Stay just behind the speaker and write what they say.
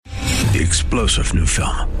The explosive new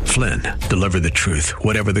film, Flynn, deliver the truth,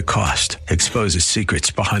 whatever the cost, exposes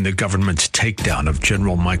secrets behind the government's takedown of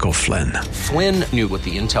General Michael Flynn. Flynn knew what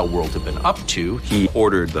the intel world had been up to. He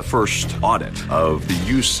ordered the first audit of the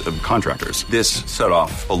use of contractors. This set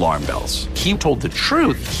off alarm bells. He told the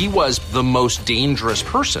truth. He was the most dangerous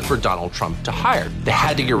person for Donald Trump to hire. They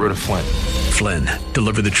had to get rid of Flynn. Flynn,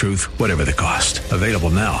 deliver the truth, whatever the cost. Available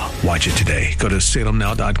now. Watch it today. Go to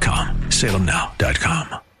salemnow.com.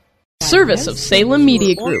 salemnow.com. Service of Salem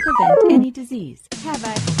Media Group. Prevent any disease.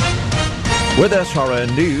 With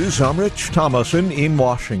SRN News, I'm Rich Thomason in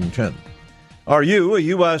Washington. Are you a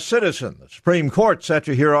U.S. citizen? The Supreme Court set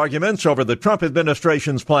to hear arguments over the Trump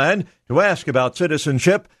administration's plan to ask about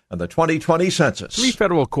citizenship and the 2020 census. 3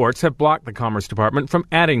 federal courts have blocked the Commerce Department from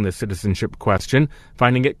adding the citizenship question,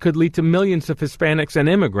 finding it could lead to millions of Hispanics and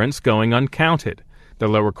immigrants going uncounted. The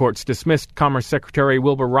lower courts dismissed Commerce Secretary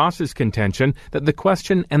Wilbur Ross's contention that the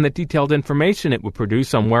question and the detailed information it would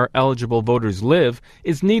produce on where eligible voters live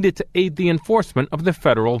is needed to aid the enforcement of the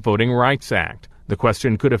Federal Voting Rights Act. The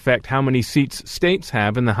question could affect how many seats states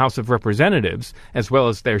have in the House of Representatives, as well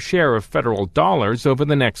as their share of federal dollars over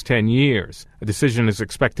the next 10 years. A decision is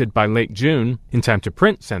expected by late June, in time to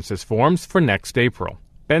print census forms for next April.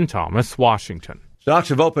 Ben Thomas, Washington. Stocks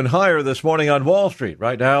have opened higher this morning on Wall Street.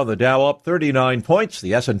 Right now, the Dow up 39 points,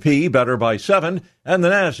 the S&P better by 7, and the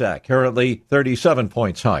Nasdaq currently 37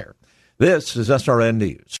 points higher. This is SRN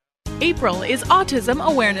News. April is Autism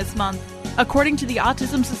Awareness Month. According to the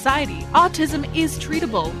Autism Society, autism is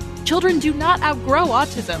treatable. Children do not outgrow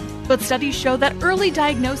autism, but studies show that early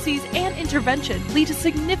diagnoses and intervention lead to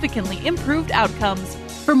significantly improved outcomes.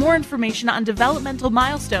 For more information on developmental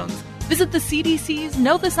milestones, visit the CDC's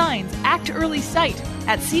Know the Signs, Act Early site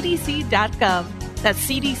at cdc.gov. That's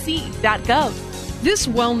cdc.gov. This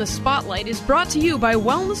Wellness Spotlight is brought to you by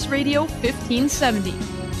Wellness Radio 1570.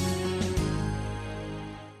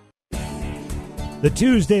 The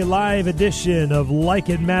Tuesday live edition of Like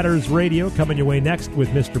It Matters Radio coming your way next with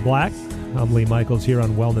Mr. Black. I'm Lee Michaels here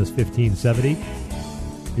on Wellness 1570.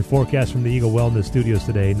 Your forecast from the Eagle Wellness Studios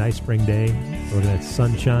today. Nice spring day. Looking at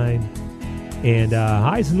sunshine. And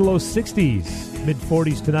highs in the low 60s,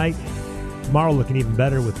 mid-40s tonight. Tomorrow looking even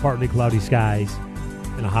better with partly cloudy skies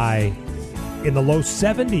and a high in the low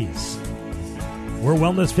 70s. We're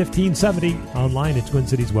Wellness 1570, online at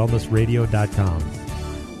TwinCitiesWellnessRadio.com.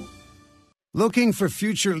 Looking for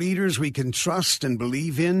future leaders we can trust and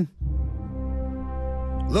believe in?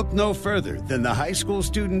 Look no further than the high school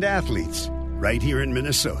student athletes right here in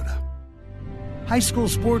Minnesota. High school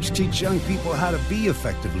sports teach young people how to be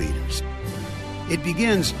effective leaders. It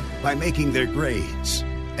begins by making their grades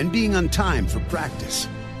and being on time for practice.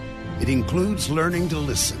 It includes learning to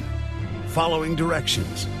listen, following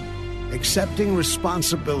directions, accepting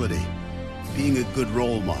responsibility, being a good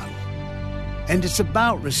role model. And it's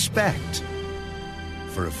about respect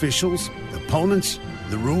for officials, opponents,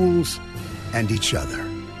 the rules, and each other.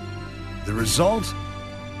 The result?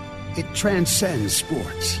 It transcends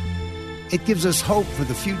sports. It gives us hope for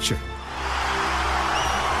the future.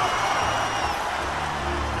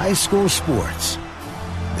 High school sports.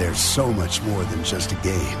 There's so much more than just a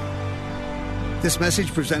game. This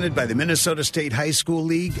message presented by the Minnesota State High School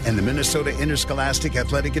League and the Minnesota Interscholastic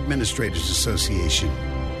Athletic Administrators Association.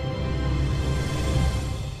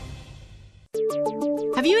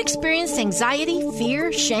 Have you experienced anxiety,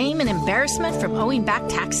 fear, shame, and embarrassment from owing back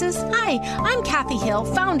taxes? Hi, I'm Kathy Hill,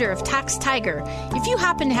 founder of Tax Tiger. If you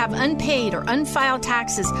happen to have unpaid or unfiled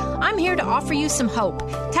taxes, I'm here to offer you some hope.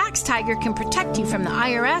 Tax Tiger can protect you from the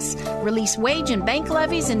IRS, release wage and bank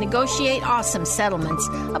levies, and negotiate awesome settlements.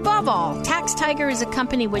 Above all, Tax Tiger is a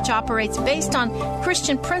company which operates based on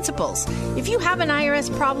Christian principles. If you have an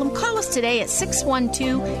IRS problem, call us today at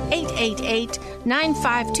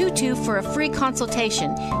 612-888-9522 for a free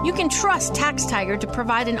consultation. You can trust Tax Tiger to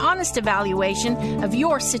provide an honest evaluation of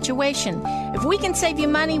your situation. If we can save you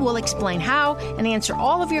money, we'll explain how and answer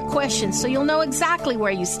all of your questions so you'll know exactly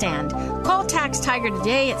where you stand. Call Tax Tiger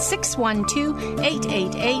today at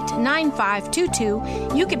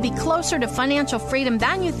 612-888-9522. You could be closer to financial freedom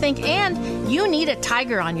than you think, and you need a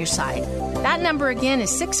tiger on your side. That number again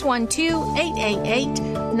is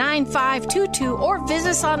 612-888-9522, or visit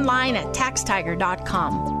us online at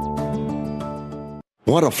taxtiger.com.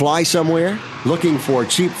 Want to fly somewhere? Looking for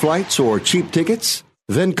cheap flights or cheap tickets?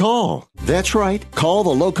 Then call. That's right. Call the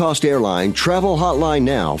low-cost airline travel hotline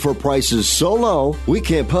now for prices so low we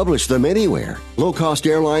can't publish them anywhere. Low-cost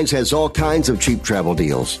airlines has all kinds of cheap travel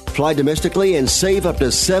deals. Fly domestically and save up to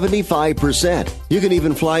 75%. You can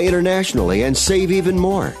even fly internationally and save even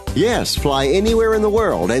more. Yes, fly anywhere in the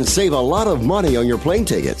world and save a lot of money on your plane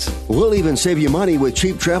tickets. We'll even save you money with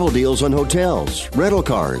cheap travel deals on hotels, rental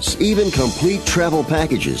cars, even complete travel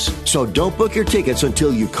packages. So don't book your tickets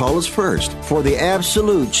until you call us first for the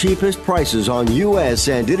absolute cheapest prices on U.S.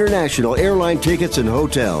 and international airline tickets and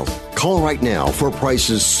hotels. Call right now for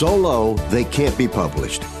prices so low they can't be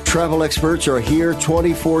published. Travel experts are here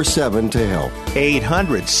 24/7 to help.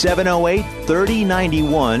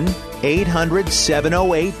 800-708-3091.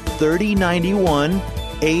 800-708-3091.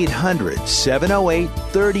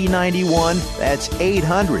 800-708-3091. That's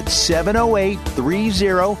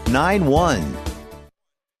 800-708-3091.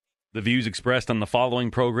 The views expressed on the following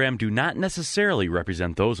program do not necessarily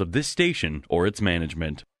represent those of this station or its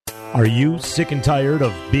management. Are you sick and tired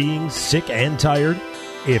of being sick and tired?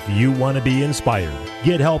 If you want to be inspired,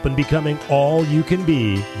 get help in becoming all you can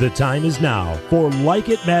be, the time is now for Like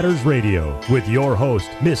It Matters Radio with your host,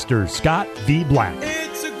 Mr. Scott V. Black.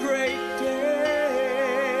 It's a great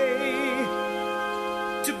day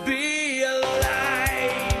to be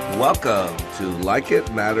alive. Welcome to Like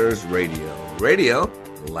It Matters Radio. Radio,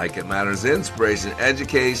 like it matters, inspiration,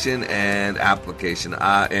 education, and application.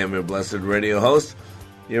 I am your blessed radio host,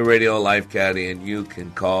 your radio life caddy, and you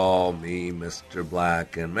can call me Mr.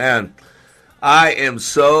 Black. And man, I am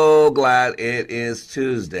so glad it is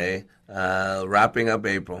Tuesday, wrapping up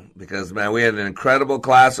April, because man, we had an incredible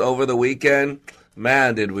class over the weekend.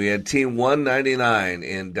 Man, did we had Team 199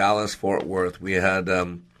 in Dallas, Fort Worth. We had,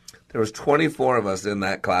 there was 24 of us in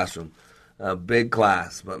that classroom. A big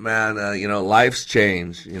class, but man, life's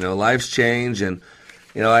changed. Life's changed, and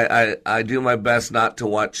I do my best not to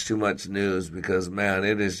watch too much news because man,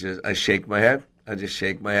 it is just I shake my head. I just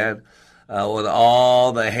shake my head with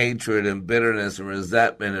all the hatred and bitterness and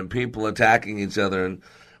resentment and people attacking each other, and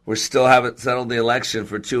we still haven't settled the election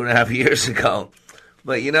for 2.5 years ago.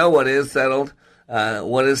 But you know what is settled?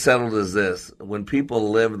 What is settled is this: when people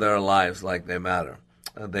live their lives like they matter,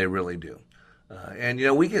 they really do. And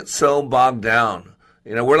we get so bogged down.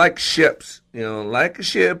 We're like ships, like a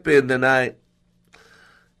ship in the night.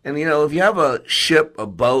 And, if you have a ship, a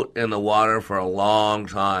boat in the water for a long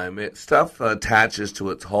time, stuff attaches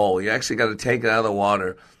to its hull. You actually got to take it out of the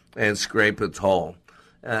water and scrape its hull.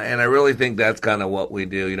 And I really think that's kind of what we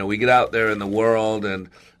do. We get out there in the world and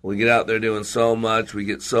we get out there doing so much. We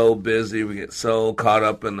get so busy. We get so caught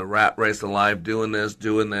up in the rat race of life, doing this,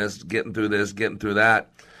 getting through this, getting through that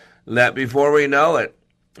before we know it,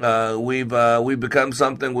 we've become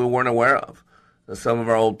something we weren't aware of. Some of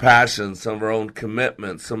our old passions, some of our own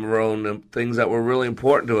commitments, some of our own things that were really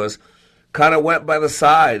important to us kind of went by the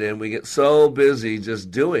side, and we get so busy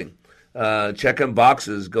just doing, checking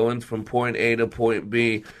boxes, going from point A to point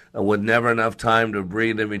B with never enough time to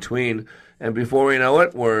breathe in between. And before we know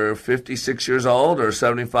it, we're 56 years old or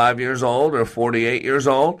 75 years old or 48 years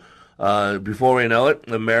old. Before we know it,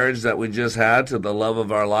 the marriage that we just had to the love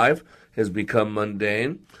of our life has become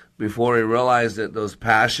mundane. Before we realize that those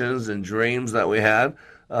passions and dreams that we had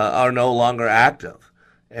are no longer active.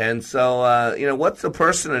 And so, what's a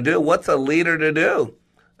person to do? What's a leader to do?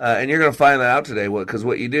 And you're going to find that out today, because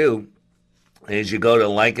what you do is you go to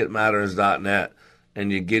likeitmatters.net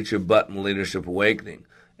and you get your button Leadership Awakening,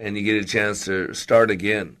 and you get a chance to start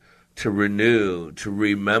again, to renew, to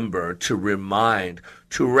remember, to remind,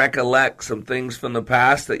 to recollect some things from the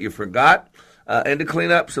past that you forgot, and to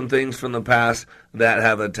clean up some things from the past that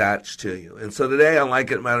have attached to you. And so today on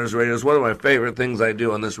Like It Matters Radio, is one of my favorite things I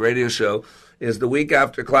do on this radio show is the week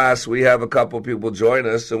after class, we have a couple people join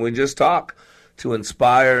us and we just talk to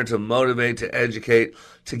inspire, to motivate, to educate,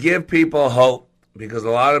 to give people hope. Because a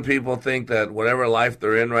lot of people think that whatever life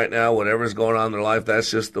they're in right now, whatever's going on in their life,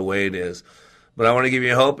 that's just the way it is. But I want to give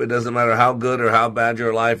you hope. It doesn't matter how good or how bad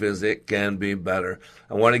your life is, it can be better.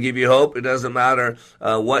 I want to give you hope. It doesn't matter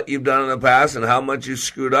what you've done in the past and how much you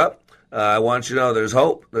screwed up. I want you to know there's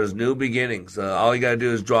hope. There's new beginnings. All you got to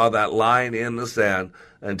do is draw that line in the sand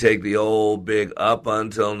and take the old big up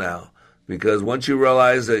until now. Because once you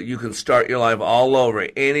realize that you can start your life all over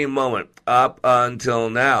any moment up until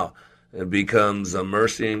now, it becomes a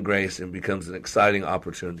mercy and grace and becomes an exciting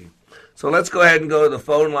opportunity. So let's go ahead and go to the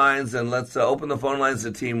phone lines, and let's open the phone lines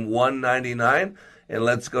to Team 199, and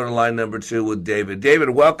let's go to line number 2 with David. David,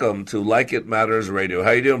 welcome to Like It Matters Radio.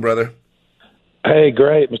 How you doing, brother? Hey,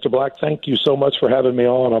 great. Mr. Black, thank you so much for having me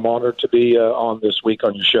on. I'm honored to be on this week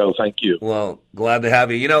on your show. Thank you. Well, glad to have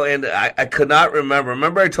you. You know, and I could not remember.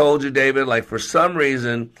 Remember I told you, David, like for some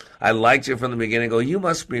reason, I liked you from the beginning. Go, you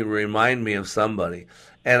must remind me of somebody.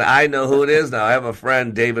 And I know who it is now. I have a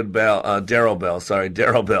friend, Darryl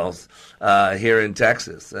Bells, here in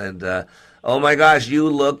Texas. And, oh my gosh, you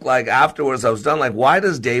look like afterwards I was done. Like, why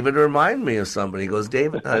does David remind me of somebody? He goes,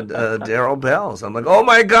 Darryl Bells. I'm like, oh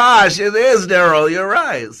my gosh, it is Darryl. You're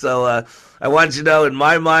right. So I want you to know, in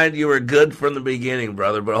my mind, you were good from the beginning,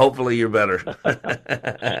 brother. But hopefully, you're better.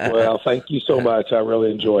 Well, thank you so much. I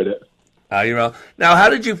really enjoyed it. Now, how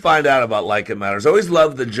did you find out about Like It Matters? I always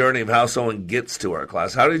love the journey of how someone gets to our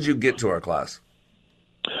class. How did you get to our class?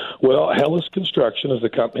 Well, Hellas Construction is the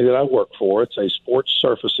company that I work for. It's a sports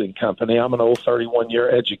surfacing company. I'm an old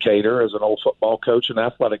 31-year educator as an old football coach and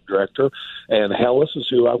athletic director, and Hellas is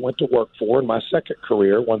who I went to work for in my second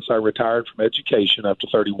career once I retired from education after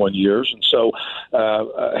 31 years. And so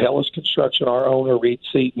Hellas Construction, our owner, Reed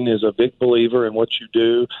Seaton, is a big believer in what you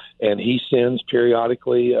do, and he sends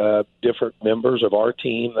periodically different members of our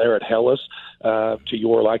team there at Hellas to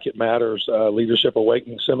your Like It Matters Leadership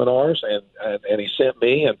Awakening seminars, and he sent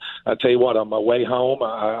me. And I tell you what, on my way home,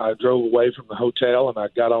 I drove away from the hotel, and I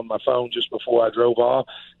got on my phone just before I drove off,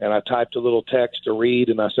 and I typed a little text to Reed,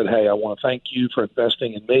 and I said, hey, I want to thank you for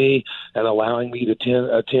investing in me and allowing me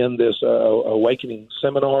to attend this Awakening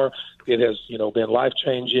seminar. It has, been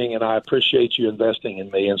life-changing, and I appreciate you investing in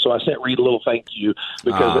me. And so I sent Reed a little thank you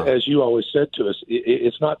because, as you always said to us,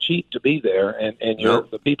 it's not cheap to be there, and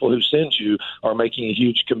the people who send you are making a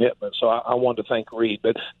huge commitment. So I wanted to thank Reed.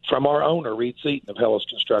 But from our owner, Reed Seaton of Hellas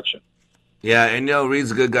Construction. Yeah, and Reed's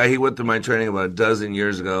a good guy. He went through my training about a dozen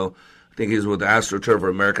years ago. I think he was with AstroTurf or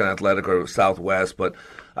American Athletic or Southwest, but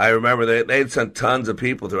I remember they had sent tons of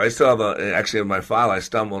people through. I still have actually in my file, I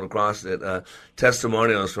stumbled across it,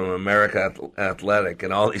 testimonials from America Athletic,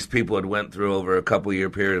 and all these people had went through over a couple-year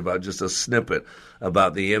period about just a snippet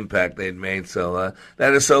about the impact they'd made. So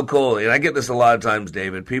that is so cool. And I get this a lot of times,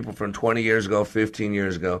 David. People from 20 years ago, 15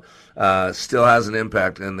 years ago, still has an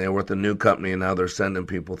impact, and they're with a new company, and now they're sending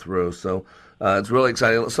people through. So it's really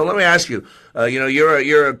exciting. So let me ask you,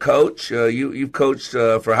 you're a coach. You've coached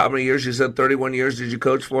for how many years? You said 31 years. Did you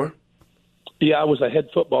coach for? Yeah, I was a head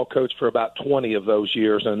football coach for about 20 of those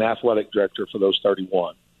years and an athletic director for those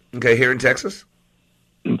 31. Okay, here in Texas?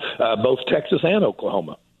 Both Texas and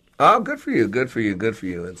Oklahoma. Oh, good for you, good for you, good for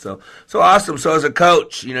you. And so awesome. So as a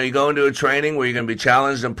coach, you go into a training where you're going to be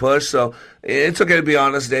challenged and pushed. So it's okay to be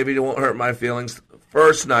honest, David. It won't hurt my feelings.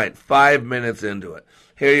 First night, 5 minutes into it.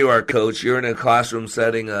 Here you are, Coach. You're in a classroom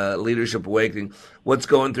setting, Leadership Awakening. What's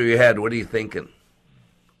going through your head? What are you thinking?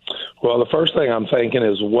 Well, the first thing I'm thinking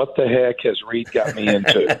is, what the heck has Reed got me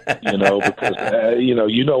into? Because, you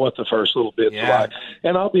know what the first little bit's like.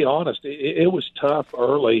 And I'll be honest, it was tough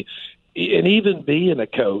early. And even being a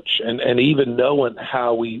coach and even knowing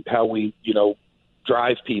how we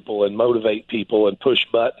drive people and motivate people and push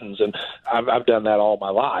buttons, and I've done that all my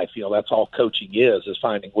life. That's all coaching is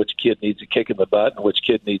finding which kid needs a kick in the butt and which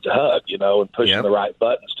kid needs a hug, and pushing the right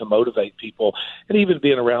buttons to motivate people. And even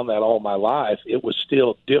being around that all my life, it was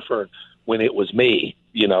still different when it was me.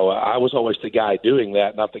 I was always the guy doing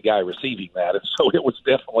that, not the guy receiving that. And so it was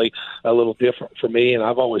definitely a little different for me. And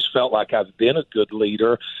I've always felt like I've been a good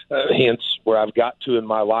leader, hence where I've got to in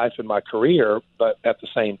my life and my career. But at the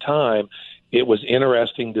same time, it was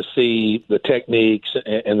interesting to see the techniques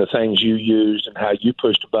and the things you used and how you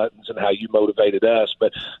pushed buttons and how you motivated us.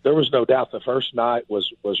 But there was no doubt the first night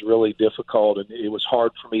was really difficult, and it was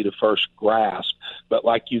hard for me to first grasp. But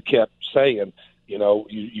like you kept saying,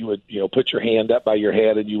 you would put your hand up by your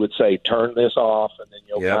head and you would say, turn this off, and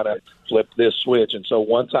then kind of flip this switch. And so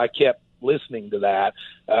once I kept listening to that,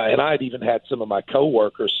 and I'd even had some of my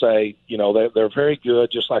coworkers say, they're very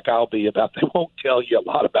good, just like I'll be, about they won't tell you a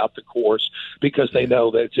lot about the course because they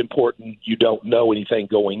know that it's important you don't know anything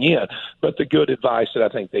going in. But the good advice that I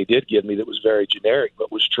think they did give me that was very generic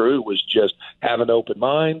but was true was just have an open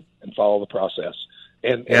mind and follow the process.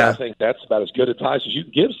 And I think that's about as good advice as you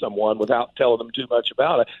can give someone without telling them too much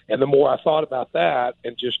about it. And the more I thought about that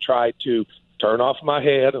and just tried to turn off my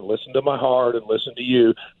head and listen to my heart and listen to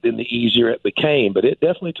you, then the easier it became. But it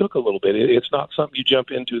definitely took a little bit. It's not something you jump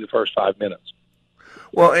into the first 5 minutes.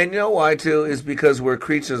 Well, and you know why, too, is because we're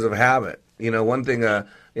creatures of habit. One thing,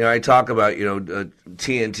 I talk about,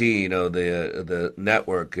 TNT, the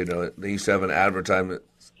network, they used to have an advertisement.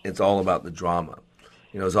 It's all about the drama.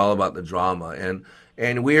 It's all about the drama.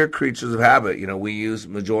 And we are creatures of habit. We use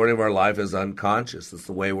majority of our life as unconscious. It's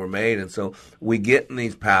the way we're made. And so we get in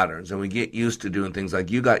these patterns and we get used to doing things like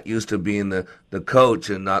you got used to being the coach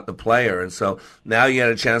and not the player. And so now you had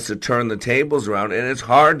a chance to turn the tables around. And it's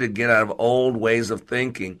hard to get out of old ways of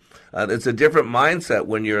thinking. It's a different mindset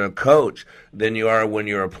when you're a coach than you are when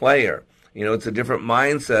you're a player. It's a different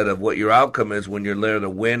mindset of what your outcome is when you're there to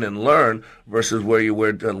win and learn versus where you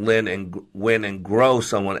were to win and grow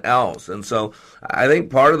someone else. And so I think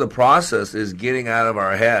part of the process is getting out of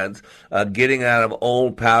our heads, getting out of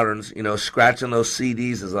old patterns, scratching those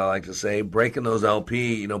CDs, as I like to say, breaking those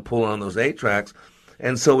LP, pulling on those 8-tracks,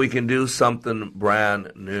 and so we can do something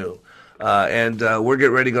brand new. And we're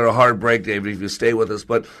getting ready to go to a hard break, David, if you stay with us.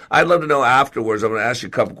 But I'd love to know afterwards, I'm going to ask you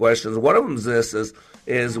a couple questions. One of them is this, is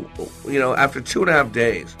after 2.5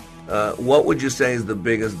 days, what would you say is the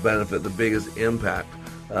biggest benefit, the biggest impact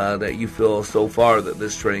that you feel so far that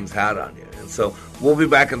this training's had on you? And so we'll be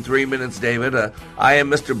back in 3 minutes, David. I am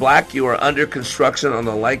Mr. Black. You are under construction on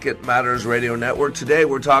the Like It Matters Radio Network. Today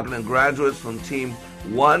we're talking to graduates from Team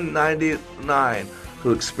 199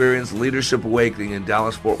 who experienced Leadership Awakening in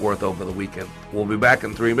Dallas-Fort Worth over the weekend. We'll be back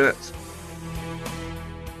in 3 minutes.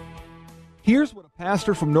 Here's what a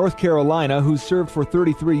pastor from North Carolina who served for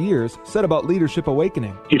 33 years said about Leadership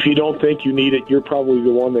Awakening. If you don't think you need it, you're probably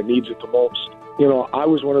the one that needs it the most. I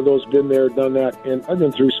was one of those, been there, done that, and I've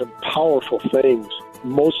been through some powerful things.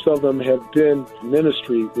 Most of them have been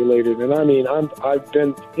ministry related. And I've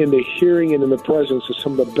been in the hearing and in the presence of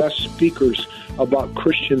some of the best speakers about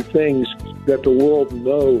Christian things that the world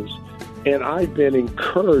knows. And I've been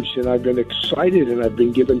encouraged and I've been excited and I've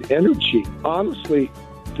been given energy. Honestly,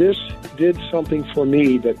 this did something for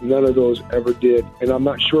me that none of those ever did. And I'm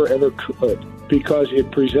not sure ever could, because it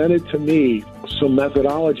presented to me some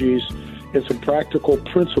methodologies and some practical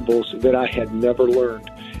principles that I had never learned.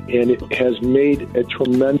 And it has made a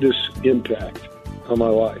tremendous impact on my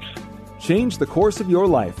life. Change the course of your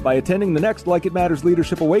life by attending the next Like It Matters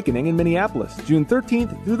Leadership Awakening in Minneapolis, June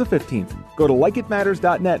 13th through the 15th. Go to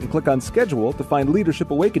likeitmatters.net and click on Schedule to find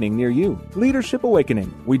Leadership Awakening near you. Leadership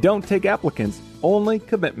Awakening. We don't take applicants, only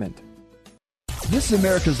commitment. This is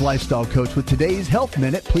America's Lifestyle Coach with today's Health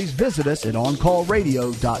Minute. Please visit us at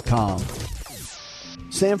OnCallRadio.com.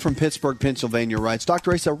 Sam from Pittsburgh, Pennsylvania writes,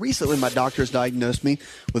 Dr. Asa, recently my doctor has diagnosed me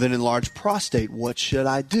with an enlarged prostate. What should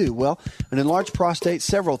I do? Well, an enlarged prostate,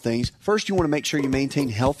 several things. First, you want to make sure you maintain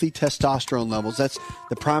healthy testosterone levels. That's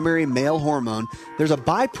the primary male hormone. There's a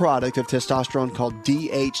byproduct of testosterone called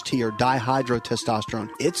DHT, or dihydrotestosterone.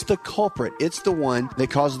 It's the culprit. It's the one that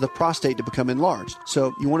causes the prostate to become enlarged.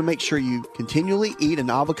 So you want to make sure you continually eat an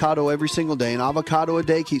avocado every single day. An avocado a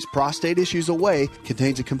day keeps prostate issues away.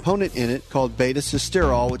 Contains a component in it called beta-cysterool,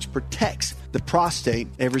 which protects the prostate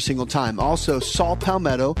every single time. Also, saw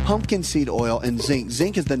palmetto, pumpkin seed oil, and zinc.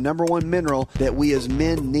 Zinc is the number one mineral that we as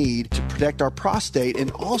men need to protect our prostate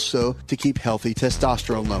and also to keep healthy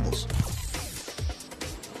testosterone levels.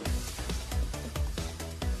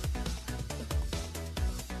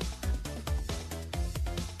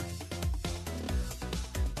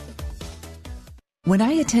 When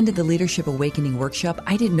I attended the Leadership Awakening workshop,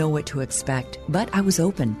 I didn't know what to expect, but I was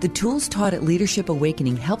open. The tools taught at Leadership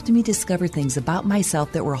Awakening helped me discover things about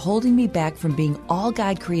myself that were holding me back from being all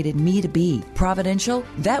God created me to be. Providential?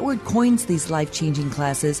 That word coins these life-changing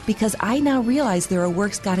classes because I now realize there are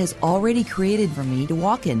works God has already created for me to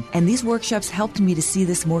walk in, and these workshops helped me to see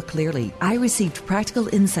this more clearly. I received practical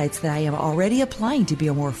insights that I am already applying to be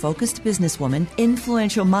a more focused businesswoman,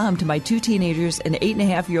 influential mom to my 2 teenagers, an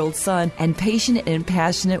 8.5-year-old son, and patient and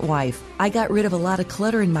passionate wife. I got rid of a lot of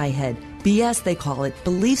clutter in my head. BS, they call it,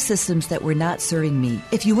 belief systems that were not serving me.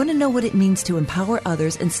 If you want to know what it means to empower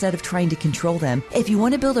others instead of trying to control them, if you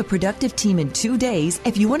want to build a productive team in 2 days,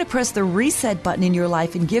 if you want to press the reset button in your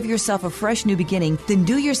life and give yourself a fresh new beginning, then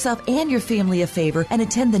do yourself and your family a favor and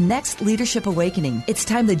attend the next Leadership Awakening. It's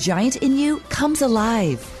time the giant in you comes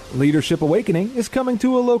alive. Leadership Awakening is coming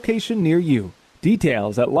to a location near you.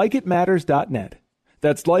 Details at likeitmatters.net.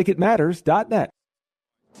 That's likeitmatters.net.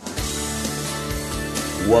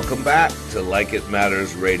 Welcome back to Like It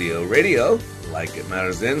Matters Radio. Radio, like it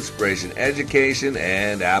matters, inspiration, education,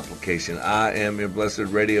 and application. I am your blessed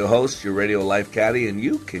radio host, your radio life caddy, and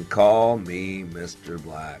you can call me Mr.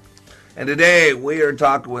 Black. And today we are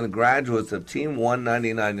talking with graduates of Team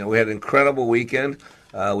 199. We had an incredible weekend.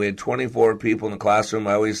 We had 24 people in the classroom.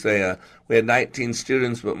 I always say we had 19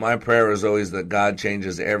 students, but my prayer is always that God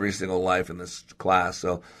changes every single life in this class.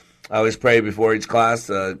 So I always pray before each class,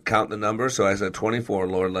 count the number. So I said 24,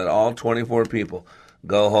 Lord, let all 24 people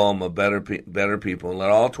go home a better people, and let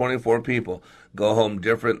all 24 people go home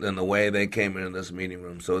different than the way they came into this meeting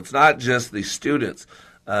room. So it's not just the students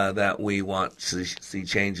that we want to see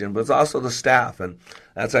change in, but it's also the staff. And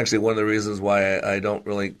that's actually one of the reasons why I don't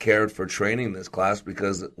really care for training this class,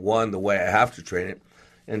 because, one, the way I have to train it,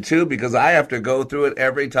 and two, because I have to go through it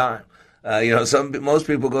every time. Most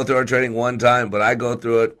people go through our training one time, but I go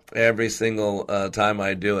through it every single time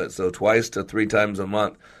I do it. So 2 to 3 times a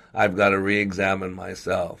month, I've got to re-examine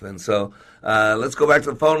myself. And so let's go back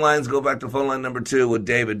to the phone lines. Go back to phone line number 2 with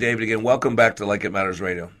David. David, again, welcome back to Like It Matters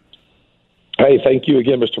Radio. Hey, thank you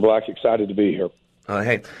again, Mr. Black. Excited to be here.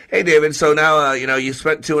 Hey, David. So now, you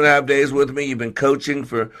spent 2.5 days with me. You've been coaching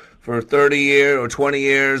for 30 years or 20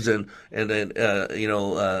 years, and then,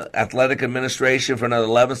 athletic administration for another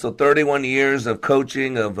 11. So 31 years of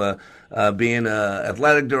coaching, of being an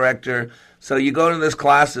athletic director. So you go to this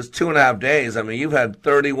class, it's 2.5 days. I mean, you've had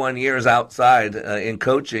 31 years outside in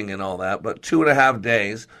coaching and all that, but 2.5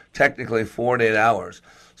 days, technically 4 to 8 hours.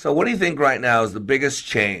 So what do you think right now is the biggest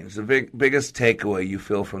change, the biggest takeaway you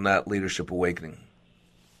feel from that leadership awakening?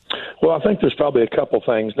 Well, I think there's probably a couple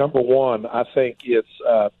things. Number one, I think it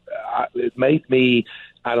made me,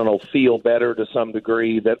 feel better to some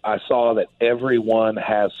degree that I saw that everyone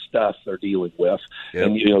has stuff they're dealing with. Yep.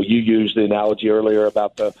 And, you used the analogy earlier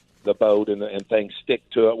about the boat and things stick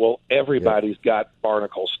to it. Well, everybody's got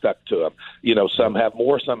barnacles stuck to them. Some have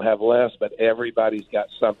more, some have less, but everybody's got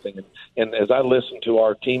something. And as I listen to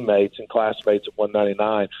our teammates and classmates at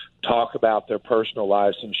 199 talk about their personal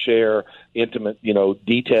lives and share intimate,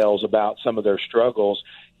 details about some of their struggles,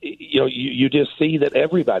 you just see that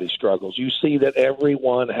everybody struggles. You see that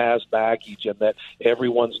everyone has baggage and that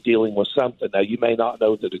everyone's dealing with something. Now, you may not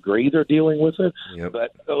know the degree they're dealing with it, yep.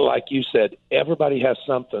 But like you said, everybody has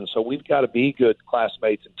something. So we've got to be good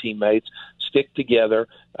classmates and teammates, stick together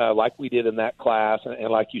like we did in that class. And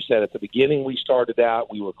like you said, at the beginning we started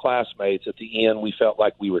out, we were classmates. At the end, we felt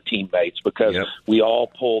like we were teammates because yep. We all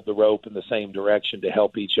pulled the rope in the same direction to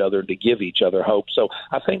help each other and to give each other hope. So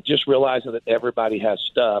I think just realizing that everybody has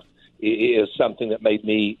stuff is something that made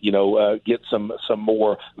me, get some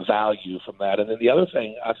more value from that. And then the other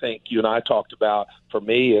thing I think you and I talked about for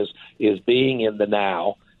me is being in the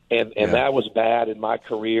now. And that was bad in my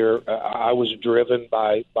career. I was driven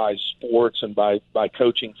by sports and by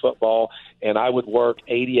coaching football, and I would work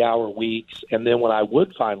 80-hour weeks. And then when I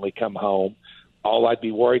would finally come home, all I'd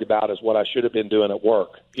be worried about is what I should have been doing at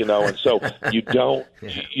work, and so you don't,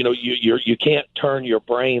 you can't turn your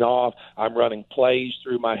brain off. I'm running plays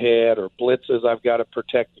through my head or blitzes. I've got to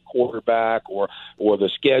protect the quarterback or the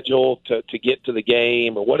schedule to get to the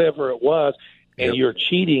game or whatever it was. And yep. You're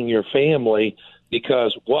cheating your family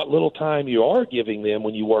because what little time you are giving them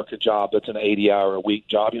when you work a job that's an 80-hour-a-week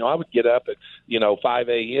job. I would get up at, 5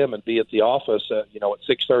 a.m. and be at the office, at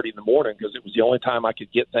 6:30 in the morning because it was the only time I could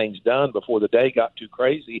get things done before the day got too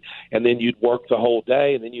crazy. And then you'd work the whole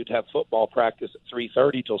day, and then you'd have football practice at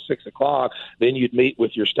 3:30 till 6 o'clock. Then you'd meet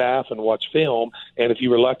with your staff and watch film. And if you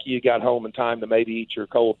were lucky, you got home in time to maybe eat your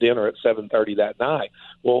cold dinner at 7:30 that night.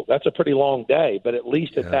 Well, that's a pretty long day, but at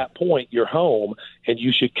least at that point, you're home, and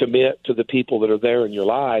you should commit to the people that are there in your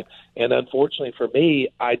life. And unfortunately for me,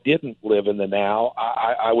 I didn't live in the now.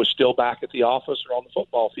 I was still back at the office or on the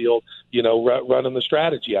football field, running the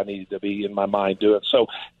strategy I needed to be in my mind doing. So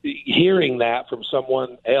hearing that from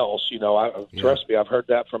someone else, trust me, I've heard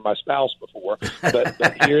that from my spouse before,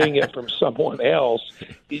 but hearing it from someone else,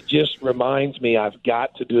 it just reminds me I've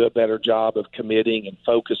got to do a better job of committing and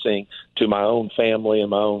focusing to my own family and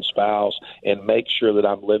my own spouse and make sure that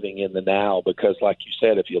I'm living in the now because, like you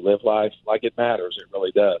said, if you live life like it matters, it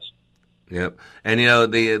really does. Yep. And,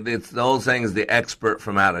 it's the old saying is the expert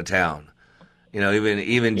from out of town.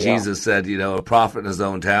 Even Jesus said, a prophet in his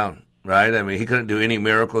own town, right? I mean, he couldn't do any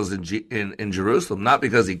miracles in Jerusalem, not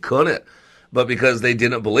because he couldn't, but because they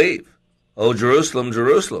didn't believe. Oh, Jerusalem,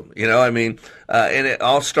 Jerusalem, and it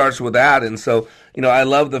all starts with that. And so, I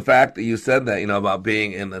love the fact that you said that, about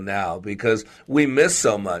being in the now, because we miss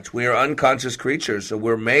so much. We are unconscious creatures, so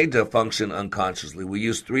we're made to function unconsciously. We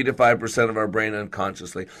use 3 to 5% of our brain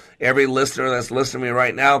unconsciously. Every listener that's listening to me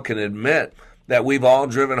right now can admit that we've all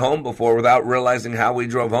driven home before without realizing how we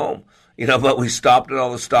drove home. But we stopped at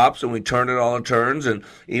all the stops and we turned at all the turns. And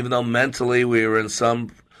even though mentally we were in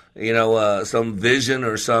some some vision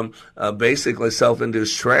or some basically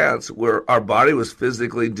self-induced trance where our body was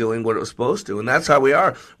physically doing what it was supposed to. And that's how we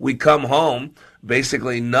are. We come home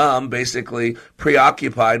basically numb, basically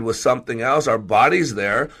preoccupied with something else. Our body's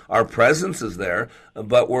there, our presence is there,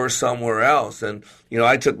 but we're somewhere else. And,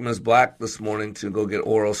 I took Ms. Black this morning to go get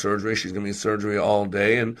oral surgery. She's going to be in surgery all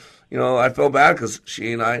day. And, I feel bad because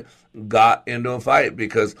she and I got into a fight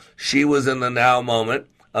because she was in the now moment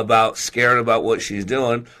scared about what she's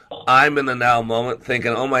doing. I'm in the now moment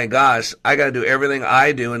thinking, oh my gosh, I got to do everything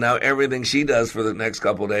I do and now everything she does for the next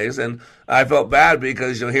couple of days. And I felt bad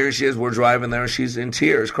because, here she is, we're driving there and she's in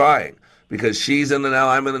tears crying because she's in the now,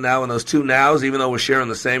 I'm in the now, and those two nows, even though we're sharing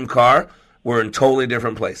the same car, we're in totally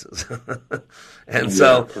different places. And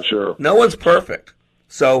so for sure. No one's perfect.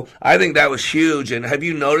 So I think that was huge. And have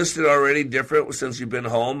you noticed it already different since you've been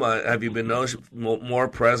home? Have you been noticing more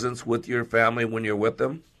presence with your family when you're with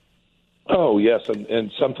them? Oh, yes,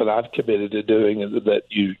 and something I've committed to doing that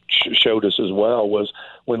you showed us as well was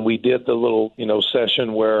when we did the little,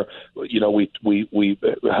 session where, we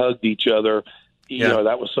hugged each other.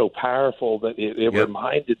 That was so powerful that it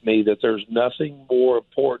reminded me that there's nothing more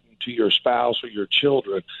important to your spouse or your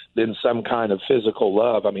children than some kind of physical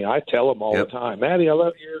love. I mean, I tell them all the time, Maddie, I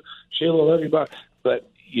love you. Sheila, I love you. But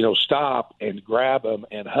stop and grab them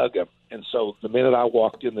and hug them. And so the minute I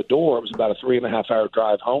walked in the door, it was about a 3.5-hour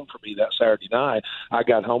drive home for me that Saturday night. I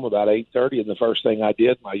got home about 8:30, and the first thing I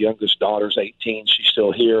did, my youngest daughter's 18. She's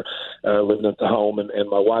still here, living at the home, and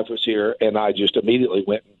my wife was here, and I just immediately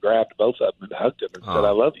went and grabbed both of them and hugged them and said, I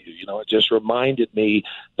love you. It just reminded me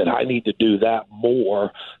that I need to do that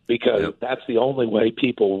more because that's the only way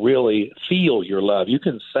people really feel your love. You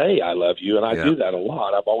can say I love you, and I do that a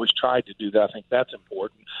lot. I've always tried to do that. I think that's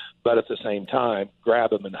important. But at the same time,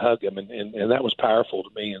 grab them and hug them, and that was powerful to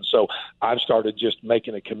me. And so I've started just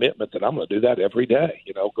making a commitment that I'm going to do that every day.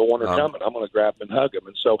 Going or coming, I'm going to grab them and hug them.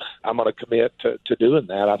 And so I'm going to commit to doing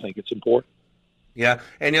that. I think it's important. Yeah,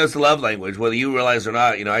 and it's the love language, whether you realize or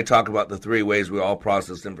not. I talk about the 3 ways we all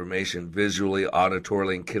process information: visually,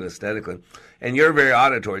 auditorily, and kinesthetically. And you're very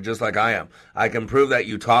auditory, just like I am. I can prove that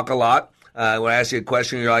you talk a lot. When I ask you a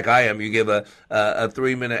question, you're like I am. You give a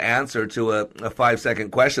 3-minute answer to a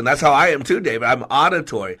 5-second question. That's how I am too, David. I'm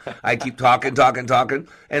auditory. I keep talking.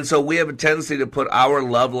 And so we have a tendency to put our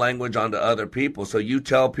love language onto other people. So you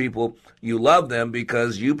tell people you love them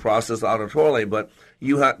because you process auditorily, but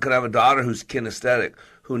you could have a daughter who's kinesthetic,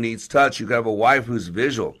 who needs touch. You could have a wife who's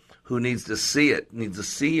visual, who needs to see it, needs to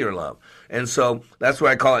see your love. And so that's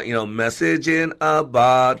why I call it, message in a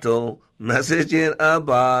bottle. Message in a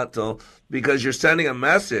bottle, because you're sending a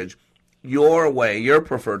message your way, your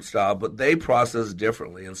preferred style, but they process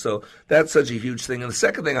differently. And so that's such a huge thing. And the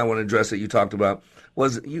second thing I want to address that you talked about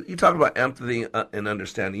was you talked about empathy and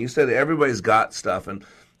understanding. You said that everybody's got stuff. And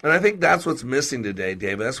I think that's what's missing today,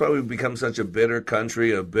 David. That's why we've become such a bitter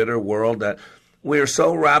country, a bitter world, that we are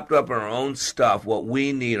so wrapped up in our own stuff, what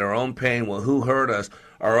we need, our own pain, who hurt us,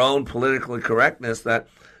 our own political correctness, that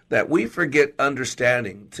we forget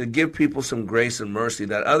understanding, to give people some grace and mercy,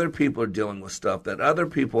 that other people are dealing with stuff, that other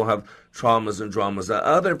people have traumas and dramas, that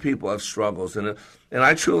other people have struggles. And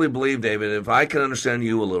I truly believe, David, if I can understand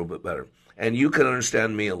you a little bit better, and you can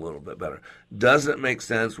understand me a little bit better, doesn't it make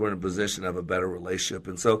sense we're in a position to have a better relationship?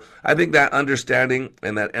 And so I think that understanding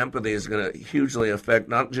and that empathy is going to hugely affect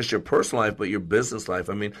not just your personal life, but your business life.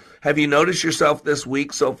 I mean, have you noticed yourself this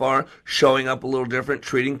week so far showing up a little different,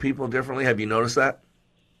 treating people differently? Have you noticed that?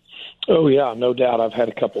 Oh, yeah, no doubt. I've had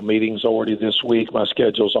a couple meetings already this week. My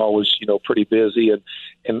schedule's always, pretty busy,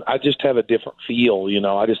 and I just have a different feel.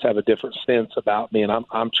 I just have a different sense about me, and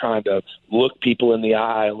I'm trying to look people in the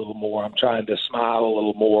eye a little more. I'm trying to smile a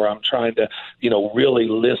little more. I'm trying to, really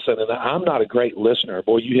listen. And I'm not a great listener.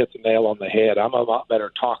 Boy, you hit the nail on the head. I'm a lot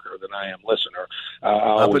better talker than I am listener.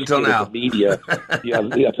 Up until now. The media,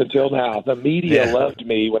 up until now. The media loved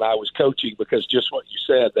me when I was coaching because just what you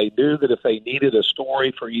said, they knew that if they needed a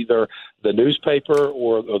story for either the newspaper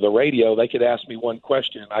or the radio, they could ask me one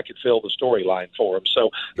question and I could fill the storyline for them. So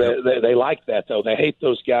they like that, though. They hate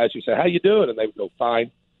those guys who say, how you doing? And they would go,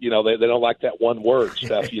 fine. They don't like that one word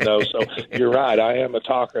stuff, So you're right. I am a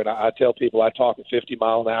talker, and I tell people I talk at 50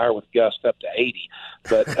 miles an hour with gusts up to 80.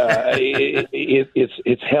 But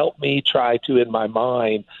it's helped me try to, in my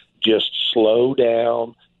mind, just slow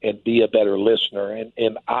down and be a better listener.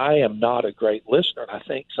 And I am not a great listener. And I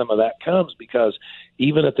think some of that comes because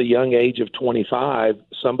even at the young age of 25,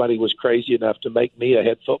 somebody was crazy enough to make me a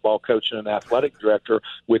head football coach and an athletic director,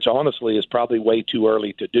 which honestly is probably way too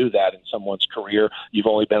early to do that in someone's career. You've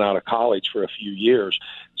only been out of college for a few years.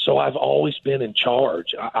 So I've always been in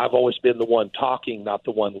charge. I've always been the one talking, not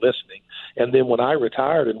the one listening. And then when I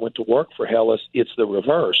retired and went to work for Hellas, it's the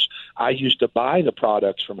reverse. I used to buy the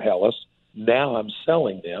products from Hellas. Now I'm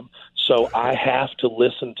selling them. So I have to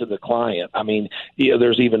listen to the client. I mean,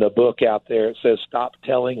 there's even a book out there that says stop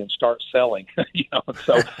telling and start selling.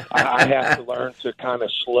 So I have to learn to kind of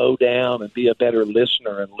slow down and be a better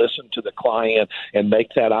listener and listen to the client and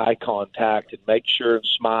make that eye contact and make sure and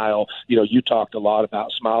smile. You talked a lot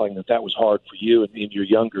about smiling, that was hard for you in your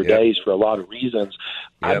younger days for a lot of reasons.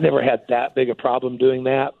 Yep. I've never had that big a problem doing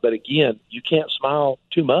that. But again, you can't smile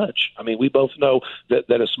too much. I mean, we both know that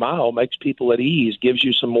a smile makes people at ease, gives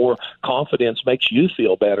you some more confidence, makes you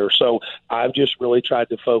feel better. So I've just really tried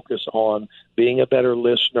to focus on being a better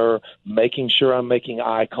listener, making sure I'm making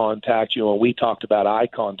eye contact. We talked about eye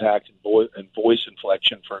contact and voice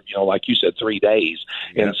inflection for, like you said, 3 days.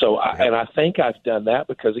 Yep. And so I think I've done that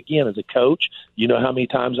because, again, as a coach, how many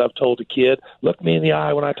times I've told a kid, look me in the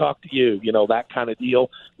eye when I talk to you, that kind of deal.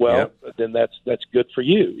 Well, then that's good for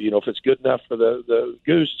you. If it's good enough for the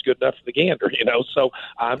goose, it's good enough for the gander, So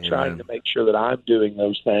I'm trying to make sure that I'm doing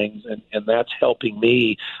those things, and that's helping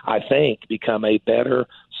me, I think, become a better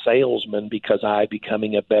salesman because I'm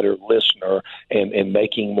becoming a better listener and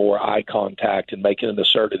making more eye contact and making an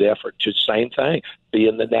asserted effort to same thing, be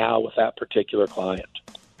in the now with that particular client.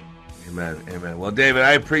 Amen. Well, David,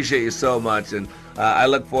 I appreciate you so much, and I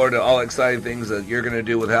look forward to all exciting things that you're going to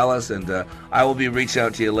do with Hellas, and I will be reaching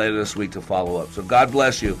out to you later this week to follow up. So God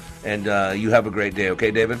bless you, and you have a great day.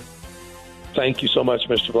 Okay, David? Thank you so much,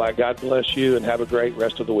 Mr. Black. God bless you, and have a great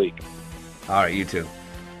rest of the week. All right, you too.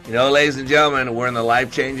 Ladies and gentlemen, we're in the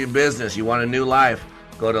life-changing business. You want a new life?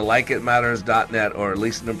 Go to likeitmatters.net, or at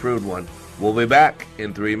least an improved one. We'll be back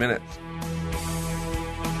in 3 minutes.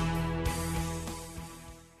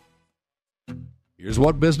 Here's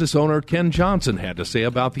what business owner Ken Johnson had to say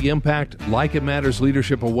about the impact Like It Matters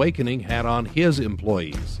Leadership Awakening had on his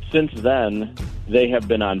employees. Since then, they have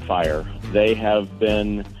been on fire. They have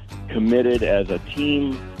been committed as a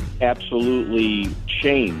team, absolutely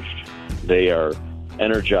changed. They are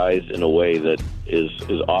energized in a way that is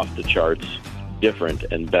off the charts, different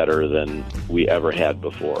and better than we ever had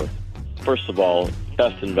before. First of all,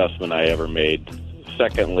 best investment I ever made.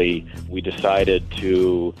 Secondly, we decided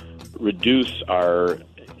to reduce our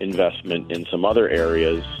investment in some other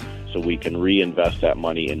areas so we can reinvest that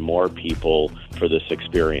money in more people for this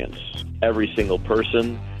experience. Every single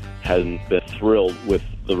person has been thrilled with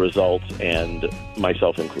the results, and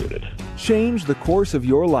myself included. Change the course of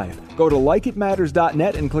your life. Go to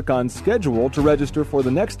likeitmatters.net and click on Schedule to register for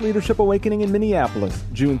the next Leadership Awakening in Minneapolis,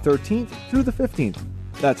 June 13th through the 15th.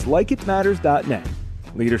 That's likeitmatters.net.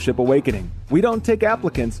 Leadership Awakening. We don't take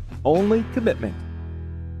applicants, only commitment.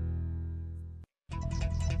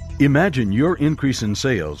 Imagine your increase in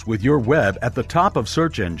sales with your web at the top of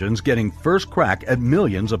search engines, getting first crack at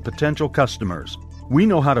millions of potential customers. We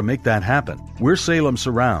know how to make that happen. We're Salem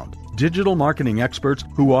Surround, digital marketing experts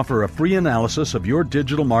who offer a free analysis of your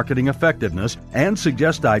digital marketing effectiveness and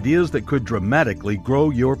suggest ideas that could dramatically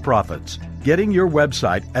grow your profits. Getting your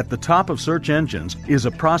website at the top of search engines is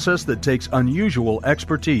a process that takes unusual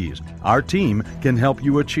expertise. Our team can help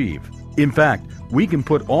you achieve. In fact, we can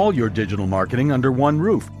put all your digital marketing under one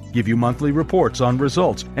roof, give you monthly reports on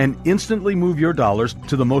results, and instantly move your dollars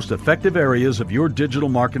to the most effective areas of your digital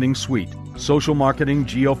marketing suite. Social marketing,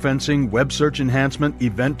 geofencing, web search enhancement,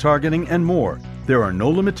 event targeting, and more. There are no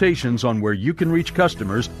limitations on where you can reach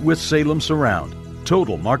customers with Salem Surround.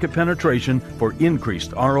 Total market penetration for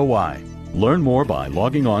increased ROI. Learn more by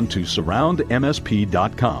logging on to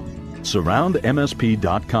surroundmsp.com.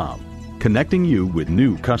 Surroundmsp.com. Connecting you with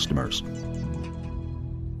new customers.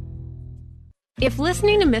 If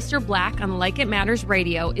listening to Mr. Black on Like It Matters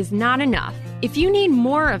Radio is not enough, if you need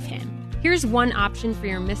more of him, here's one option for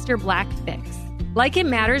your Mr. Black fix. Like It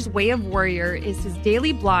Matters Way of Warrior is his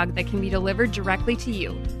daily blog that can be delivered directly to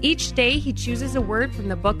you. Each day, he chooses a word from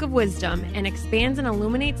the Book of Wisdom and expands and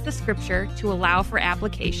illuminates the scripture to allow for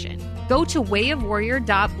application. Go to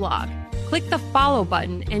wayofwarrior.blog, click the follow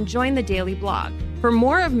button, and join the daily blog. For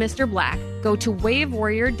more of Mr. Black, go to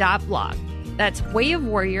wayofwarrior.blog. That's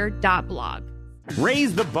wayofwarrior.blog.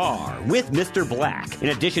 Raise the bar with Mr. Black. In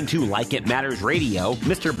addition to Like It Matters Radio,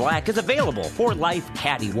 Mr. Black is available for life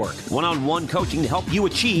caddy work, one-on-one coaching to help you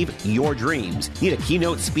achieve your dreams. Need a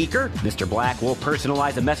keynote speaker? Mr. Black will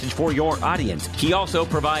personalize a message for your audience. He also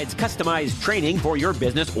provides customized training for your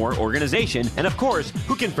business or organization. And of course,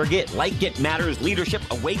 who can forget Like It Matters Leadership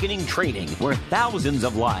Awakening Training, where thousands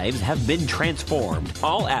of lives have been transformed.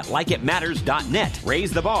 All at likeitmatters.net.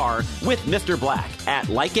 Raise the bar with Mr. Black at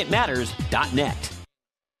likeitmatters.net.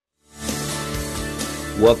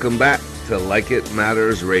 Welcome back to Like It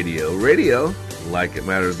Matters Radio. Radio, like it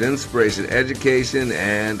matters, inspiration, education,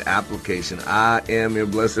 and application. I am your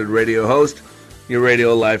blessed radio host, your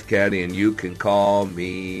radio life caddy, and you can call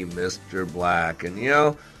me Mr. Black. And,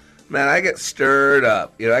 man, I get stirred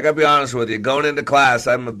up. I got to be honest with you. Going into class,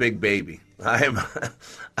 I'm a big baby. I'm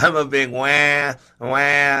a big wah.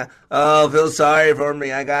 Oh, feel sorry for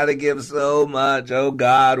me. I got to give so much. Oh,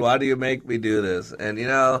 God, why do you make me do this? And,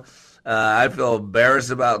 I feel embarrassed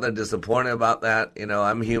about that, disappointed about that.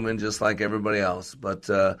 I'm human just like everybody else. But,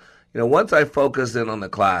 once I focus in on the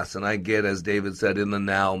class and I get, as David said, in the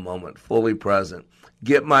now moment, fully present,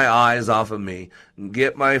 get my eyes off of me,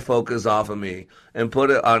 get my focus off of me, and put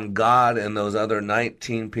it on God and those other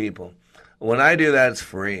 19 people. When I do that, it's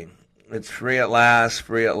free. It's free at last.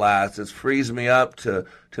 It frees me up to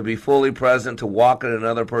be fully present, to walk in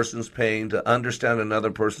another person's pain, to understand another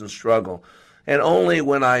person's struggle. And only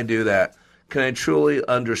when I do that can I truly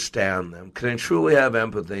understand them, can I truly have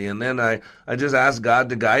empathy. And then I just ask God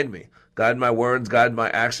to guide me, guide my words, guide my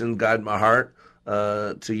actions, guide my heart,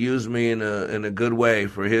 to use me in a good way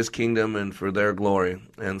for His kingdom and for their glory.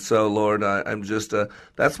 And so, Lord, I'm just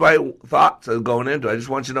that's my thoughts going into it. I just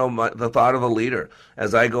want you to know the thought of a leader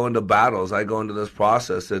as I go into battles, I go into this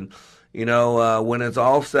process. And, when it's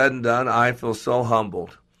all said and done, I feel so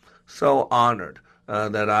humbled, so honored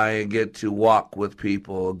that I get to walk with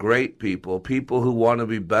people, great people who want to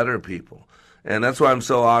be better people. And that's why I'm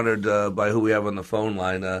so honored by who we have on the phone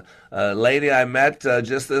line. A lady I met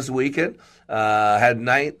just this weekend, had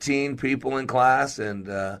 19 people in class, and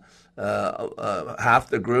half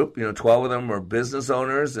the group, 12 of them were business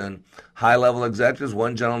owners and high-level executives.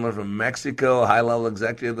 One gentleman from Mexico, a high-level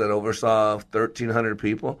executive that oversaw 1,300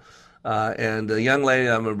 people. And the young lady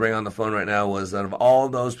I'm going to bring on the phone right now was, out of all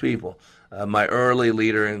those people, my early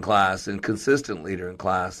leader in class and consistent leader in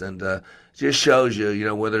class. And just shows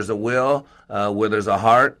you, where there's a will, where there's a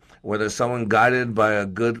heart, where there's someone guided by a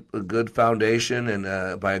good foundation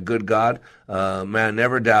and by a good God, man,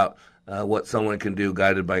 never doubt what someone can do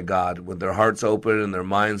guided by God. With their hearts open and their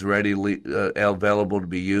minds ready, available to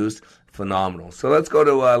be used, phenomenal. So let's go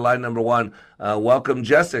to line number one. Welcome,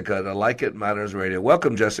 Jessica, to Like It Matters Radio.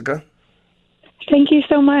 Welcome, Jessica. Thank you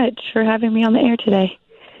so much for having me on the air today.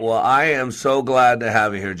 Well, I am so glad to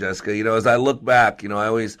have you here, Jessica. As I look back, I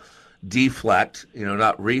always deflect,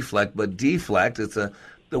 not reflect, but deflect. It's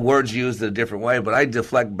the word's used a different way, but I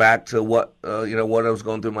deflect back to what I was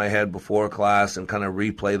going through my head before class and kind of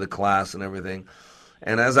replay the class and everything.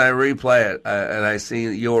 And as I replay it, and I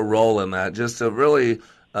see your role in that, just a really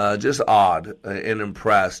just awed and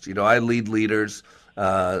impressed. I lead leaders,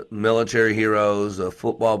 military heroes,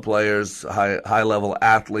 football players, high-level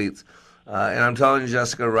athletes. And I'm telling you,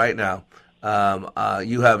 Jessica, right now,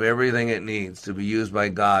 you have everything it needs to be used by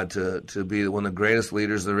God to be one of the greatest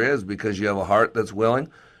leaders there is, because you have a heart that's willing,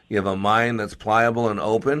 you have a mind that's pliable and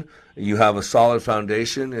open, you have a solid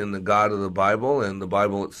foundation in the God of the Bible and the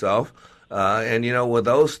Bible itself. And, with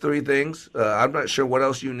those three things, I'm not sure what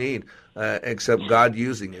else you need except God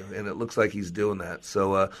using you, and it looks like He's doing that.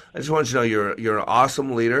 So I just want you to know you're an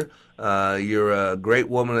awesome leader, you're a great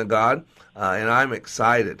woman of God, and I'm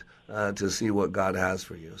excited to see what God has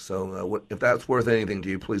for you. So if that's worth anything to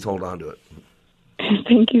you, please hold on to it.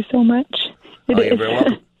 Thank you so much. You're very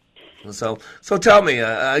welcome. So tell me,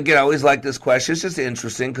 again, I always like this question. It's just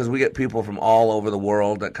interesting because we get people from all over the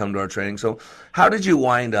world that come to our training. So how did you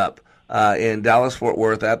wind up in Dallas-Fort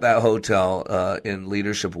Worth at that hotel in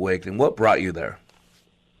Leadership Awakening? What brought you there?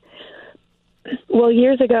 Well,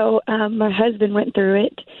 years ago, my husband went through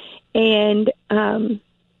it, and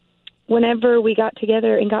whenever we got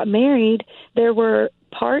together and got married, there were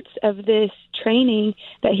parts of this training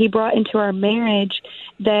that he brought into our marriage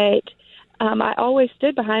that I always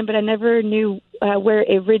stood behind, but I never knew where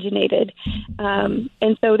it originated.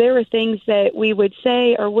 And so there were things that we would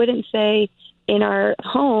say or wouldn't say in our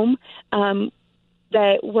home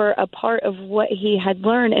that were a part of what he had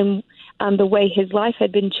learned and the way his life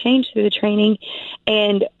had been changed through the training.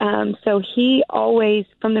 And so he always,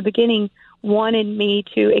 from the beginning, wanted me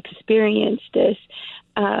to experience this.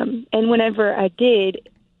 And whenever I did,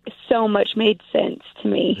 so much made sense to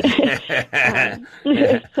me.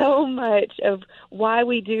 So much of why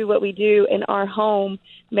we do what we do in our home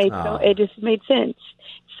it just made sense.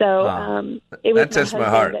 So it was that touched my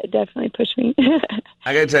heart. That definitely pushed me.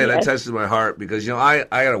 I got to tell you, that touches my heart because, I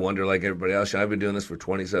got to wonder, like everybody else, I've been doing this for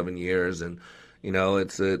 27 years and,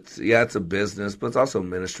 it's a business, but it's also a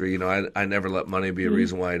ministry. I never let money be a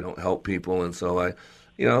reason why I don't help people. And so I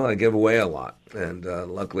give away a lot. And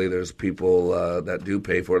luckily there's people that do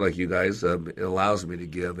pay for it, like you guys. It allows me to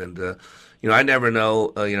give. And, I never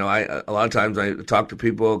know, a lot of times I talk to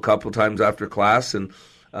people a couple times after class and,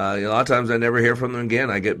 a lot of times I never hear from them again.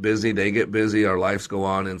 I get busy, they get busy, our lives go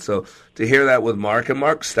on. And so to hear that with Mark, and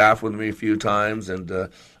Mark staffed with me a few times, and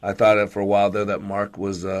I thought for a while there that Mark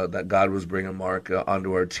was, that God was bringing Mark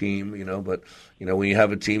onto our team, but, when you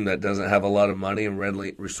have a team that doesn't have a lot of money and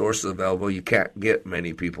readily resources available, you can't get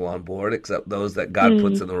many people on board except those that God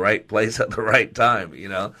puts in the right place at the right time,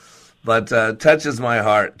 But touches my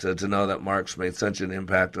heart to know that Mark's made such an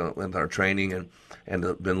impact with our training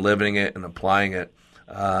and been living it and applying it.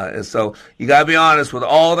 And so you got to be honest with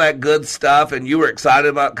all that good stuff, and you were excited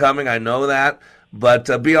about coming, I know that,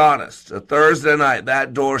 but be honest. A Thursday night,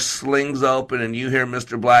 that door slings open, and you hear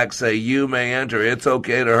Mr. Black say, "You may enter, it's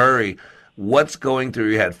okay to hurry." What's going through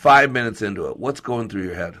your head? 5 minutes into it, what's going through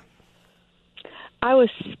your head? I was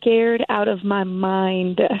scared out of my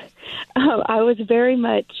mind. I was very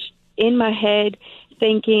much in my head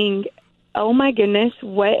thinking, oh my goodness,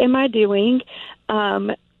 what am I doing?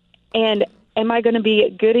 And am I going to be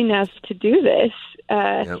good enough to do this?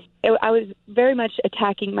 I was very much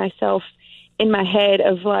attacking myself in my head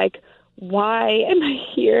of like, why am I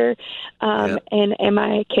here? And am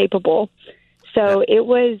I capable? So it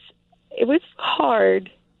was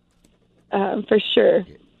hard, for sure.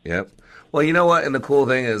 Yep. Well, you know what? And the cool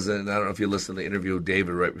thing is, and I don't know if you listened to the interview with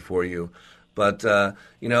David right before you, but,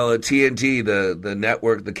 TNT, the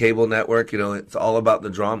network, the cable network, it's all about the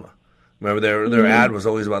drama. Remember, their ad was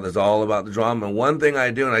always about this, all about the drama. And one thing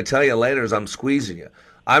I do, and I tell you later, is I'm squeezing you.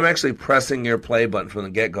 I'm actually pressing your play button from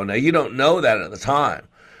the get-go. Now, you don't know that at the time,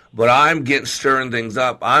 but I'm stirring things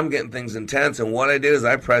up. I'm getting things intense, and what I did is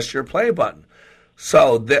I pressed your play button.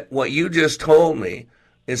 So that what you just told me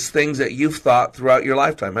is things that you've thought throughout your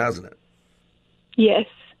lifetime, hasn't it? Yes,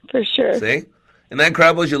 for sure. See? And that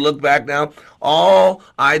incredible as you look back now, all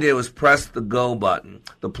I did was press the go button,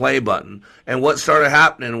 the play button, and what started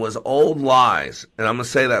happening was old lies, and I'm going to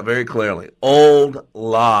say that very clearly, old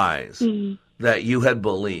lies that you had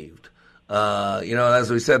believed.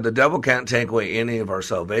 As we said, the devil can't take away any of our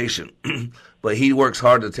salvation, but he works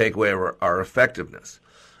hard to take away our effectiveness.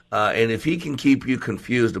 And if he can keep you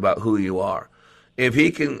confused about who you are, if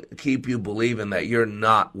he can keep you believing that you're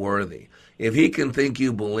not worthy, if he can think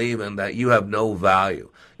you believing that you have no value,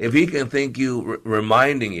 if he can think you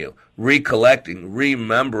reminding you, recollecting,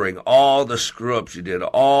 remembering all the screw-ups you did,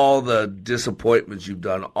 all the disappointments you've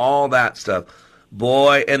done, all that stuff,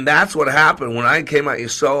 boy, and that's what happened when I came at you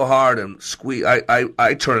so hard and squeezed.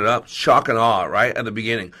 I turned it up, shock and awe, right at the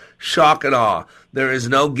beginning, shock and awe. There is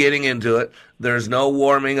no getting into it. There's no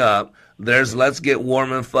warming up. There's let's get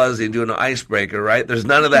warm and fuzzy doing an icebreaker, right? There's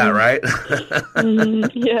none of that, right?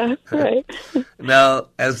 Yeah, right. Now,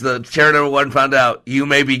 as the chair number one found out, you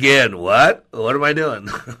may begin. What? What am I doing?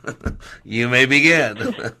 You may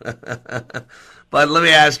begin. But let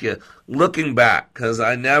me ask you, looking back, because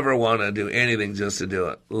I never want to do anything just to do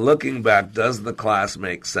it. Looking back, does the class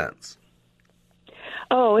make sense?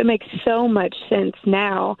 Oh, it makes so much sense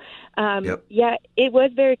now. Yeah, it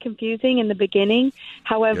was very confusing in the beginning.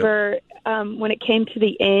 However, when it came to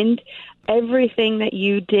the end, everything that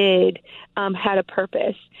you did had a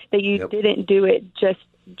purpose, that you didn't do it just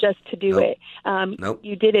to do it.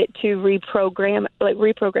 You did it to reprogram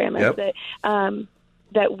us,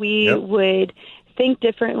 that we would think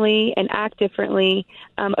differently and act differently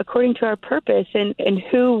according to our purpose and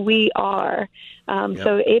who we are.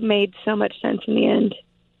 So it made so much sense in the end.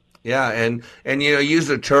 Yeah, and use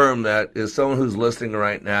a term that is someone who's listening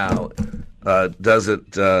right now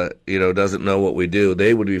doesn't know what we do.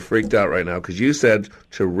 They would be freaked out right now because you said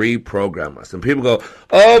to reprogram us, and people go,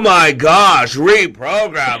 "Oh my gosh,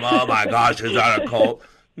 reprogram! Oh my gosh, is that a cult?"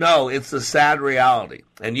 No, it's the sad reality,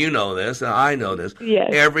 and you know this, and I know this.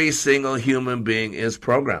 Yes. Every single human being is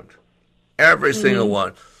programmed, every single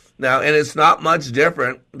one. Now, and it's not much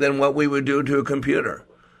different than what we would do to a computer.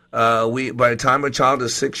 By the time a child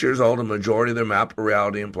is 6 years old, a majority of their map of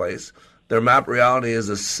reality in place. Their map of reality is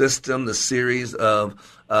a system, the series of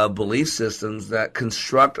belief systems that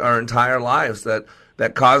construct our entire lives, that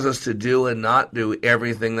cause us to do and not do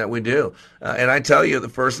everything that we do. And I tell you, the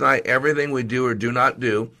first night, everything we do or do not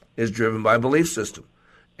do is driven by belief system.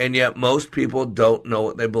 And yet most people don't know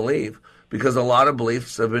what they believe, because a lot of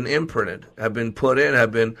beliefs have been imprinted, have been put in,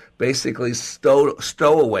 have been basically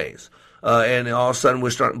stowaways. And all of a sudden we're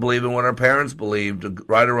starting to believe in what our parents believed,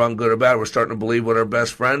 right or wrong, good or bad. We're starting to believe what our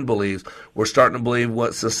best friend believes. We're starting to believe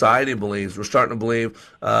what society believes. We're starting to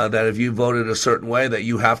believe that if you voted a certain way that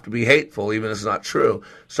you have to be hateful, even if it's not true.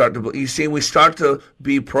 You see, we start to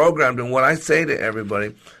be programmed. And what I say to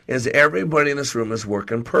everybody is everybody in this room is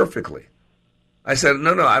working perfectly. I said,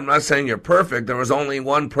 no, I'm not saying you're perfect. There was only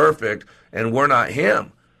one perfect, and we're not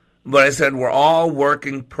him. But I said we're all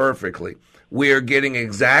working perfectly. We are getting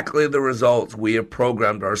exactly the results we have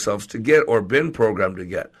programmed ourselves to get or been programmed to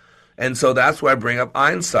get. And so that's why I bring up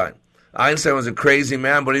Einstein. Einstein was a crazy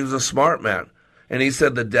man, but he was a smart man. And he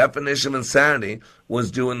said the definition of insanity was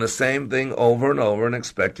doing the same thing over and over and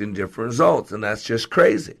expecting different results. And that's just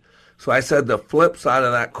crazy. So I said the flip side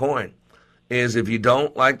of that coin is if you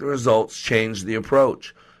don't like the results, change the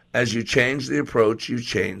approach. As you change the approach, you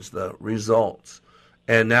change the results.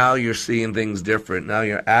 And now you're seeing things different. Now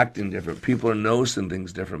you're acting different. People are noticing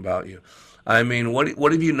things different about you. I mean,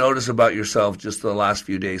 what have you noticed about yourself just the last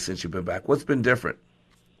few days since you've been back? What's been different?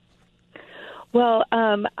 Well,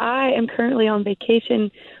 I am currently on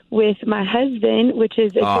vacation with my husband, which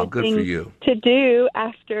is a good thing for you to do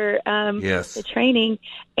after the training.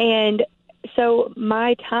 And so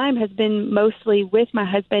my time has been mostly with my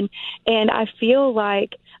husband, and I feel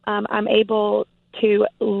like I'm able to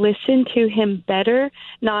listen to him better,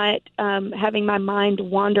 not having my mind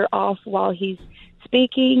wander off while he's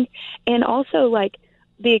speaking. And also, like,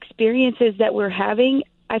 the experiences that we're having,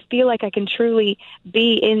 I feel like I can truly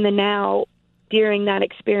be in the now during that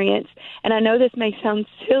experience. And I know this may sound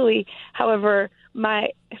silly, however, my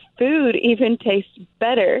food even tastes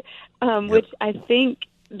better, which I think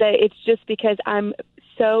that it's just because I'm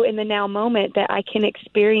so in the now moment that I can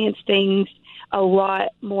experience things a lot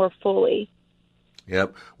more fully.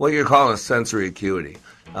 Yep. What you're calling sensory acuity.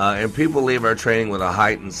 And people leave our training with a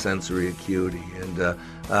heightened sensory acuity. And,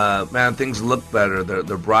 man, things look better.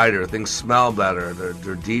 They're brighter. Things smell better.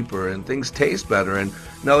 They're deeper. And things taste better. And,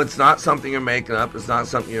 no, it's not something you're making up. It's not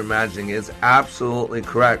something you're imagining. It's absolutely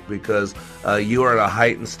correct because you are at a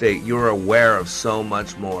heightened state. You're aware of so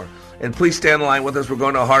much more. And please stay on the line with us. We're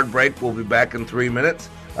going to a hard break. We'll be back in 3 minutes.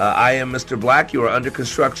 I am Mr. Black. You are under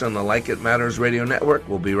construction on the Like It Matters Radio Network.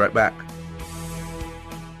 We'll be right back.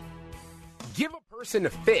 Give a person a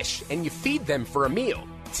fish and you feed them for a meal.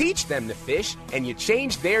 Teach them to fish and you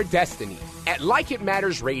change their destiny. At Like It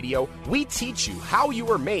Matters Radio, we teach you how you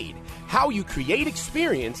were made, how you create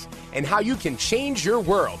experience, and how you can change your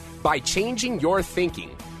world by changing your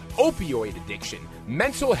thinking. Opioid addiction,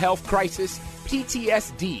 mental health crisis,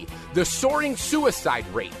 PTSD, the soaring suicide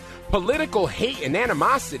rate, political hate and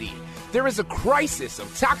animosity. There is a crisis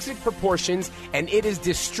of toxic proportions and it is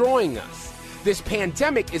destroying us. This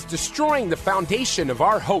pandemic is destroying the foundation of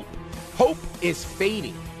our hope. Hope is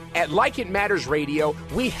fading. At Like It Matters Radio,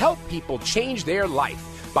 we help people change their life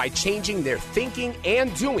by changing their thinking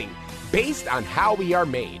and doing based on how we are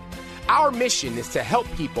made. Our mission is to help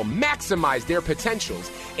people maximize their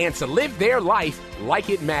potentials and to live their life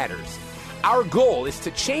like it matters. Our goal is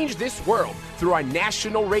to change this world through our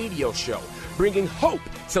national radio show, bringing hope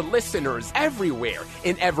to listeners everywhere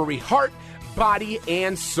in every heart, body,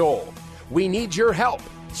 and soul. We need your help,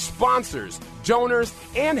 sponsors, donors,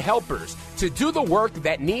 and helpers to do the work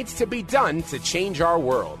that needs to be done to change our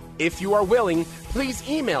world. If you are willing, please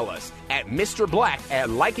email us at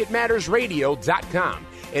MrBlack@LikeItMattersRadio.com.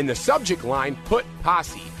 In the subject line, put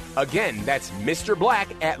Posse. Again, that's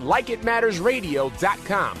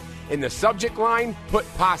MrBlack@LikeItMattersRadio.com. In the subject line, put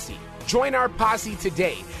Posse. Join our posse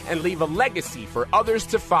today and leave a legacy for others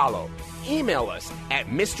to follow. Email us at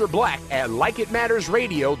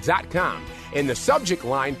MrBlack@LikeItMattersRadio.com. In the subject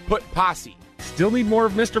line, put Posse. Still need more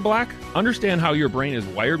of Mr. Black? Understand how your brain is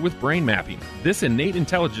wired with brain mapping. This innate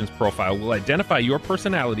intelligence profile will identify your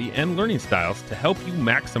personality and learning styles to help you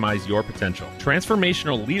maximize your potential.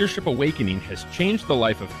 Transformational Leadership Awakening has changed the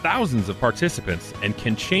life of thousands of participants and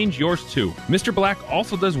can change yours too. Mr. Black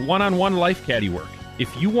also does one-on-one life caddy work.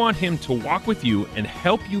 If you want him to walk with you and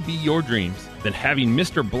help you be your dreams, then having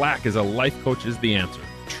Mr. Black as a life coach is the answer.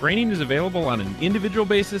 Training is available on an individual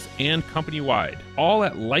basis and company-wide, all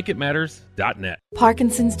at likeitmatters.net.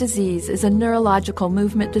 Parkinson's disease is a neurological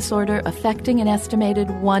movement disorder affecting an estimated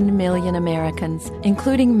 1 million Americans,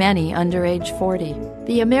 including many under age 40.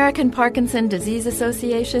 The American Parkinson Disease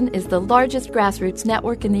Association is the largest grassroots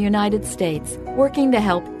network in the United States, working to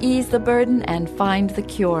help ease the burden and find the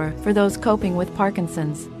cure for those coping with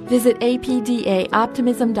Parkinson's. Visit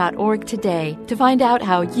apdaoptimism.org today to find out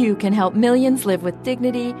how you can help millions live with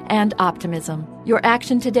dignity and optimism. Your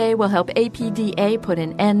action today will help APDA put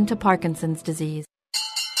an end to Parkinson's disease.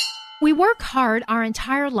 We work hard our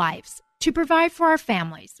entire lives to provide for our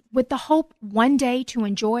families with the hope one day to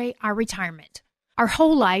enjoy our retirement. Our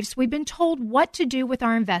whole lives, we've been told what to do with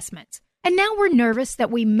our investments, and now we're nervous that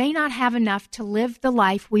we may not have enough to live the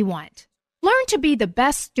life we want. Learn to be the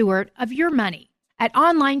best steward of your money. At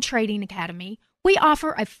Online Trading Academy, we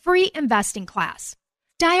offer a free investing class.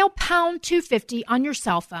 Dial pound 250 on your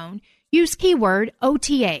cell phone, use keyword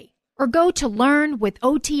OTA, or go to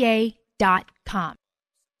learnwithota.com.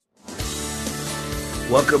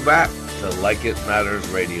 Welcome back to Like It Matters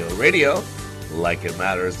Radio. Radio, like it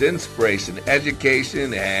matters, inspiration,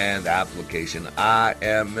 education, and application. I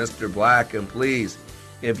am Mr. Black, and please,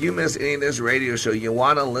 if you miss any of this radio show, you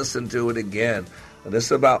want to listen to it again. This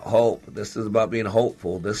is about hope. This is about being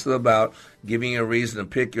hopeful. This is about giving you a reason to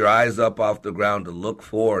pick your eyes up off the ground, to look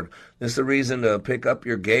forward. This is a reason to pick up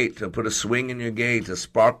your gait, to put a swing in your gait, to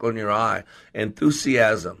sparkle in your eye,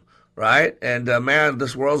 enthusiasm. Right? And, man,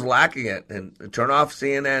 this world's lacking it. And turn off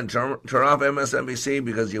CNN, turn off MSNBC,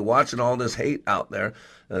 because you're watching all this hate out there.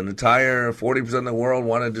 An entire 40% of the world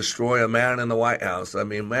want to destroy a man in the White House. I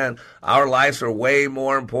mean, man, our lives are way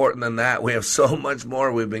more important than that. We have so much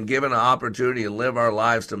more. We've been given an opportunity to live our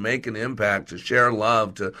lives, to make an impact, to share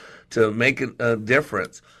love, to make a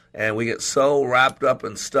difference. And we get so wrapped up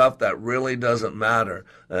in stuff that really doesn't matter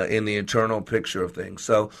in the eternal picture of things.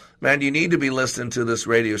 So, man, you need to be listening to this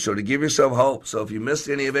radio show to give yourself hope. So if you missed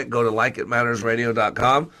any of it, go to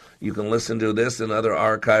likeitmattersradio.com. You can listen to this and other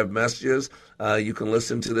archived messages. You can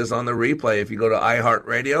listen to this on the replay. If you go to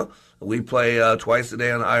iHeartRadio, we play twice a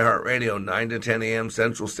day on iHeartRadio, 9 to 10 a.m.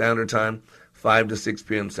 Central Standard Time, 5 to 6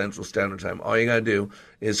 p.m. Central Standard Time. All you got to do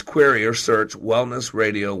is query or search Wellness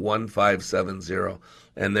Radio 1570.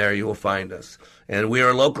 And there you will find us. And we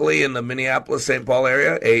are locally in the Minneapolis-St. Paul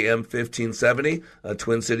area, AM 1570,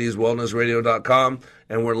 TwinCitiesWellnessRadio.com.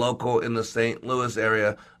 And we're local in the St. Louis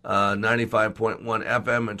area, 95.1 FM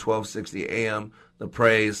and 1260 AM, the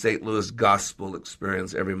Praise St. Louis Gospel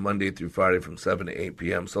Experience every Monday through Friday from 7 to 8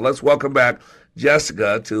 p.m. So let's welcome back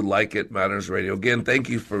Jessica to Like It Matters Radio. Again, thank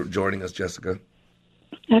you for joining us, Jessica.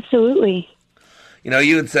 Absolutely. You know,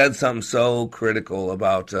 you had said something so critical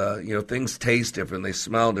about, things taste different, they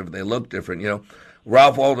smell different, they look different. You know,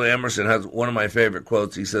 Ralph Waldo Emerson has one of my favorite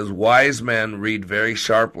quotes. He says, "Wise men read very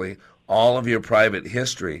sharply all of your private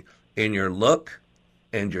history in your look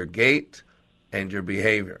and your gait and your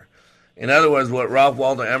behavior." In other words, what Ralph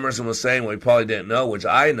Waldo Emerson was saying, we probably didn't know, which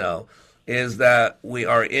I know, is that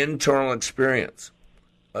our internal experience,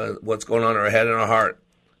 what's going on in our head and our heart,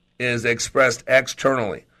 is expressed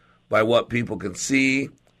externally by what people can see,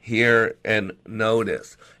 hear, and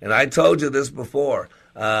notice. And I told you this before,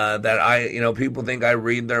 that people think I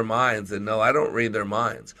read their minds. And no, I don't read their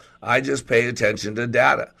minds. I just pay attention to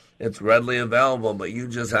data. It's readily available, but you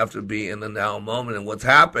just have to be in the now moment. And what's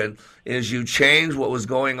happened is you change what was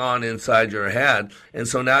going on inside your head. And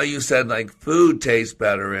so now you said, like, food tastes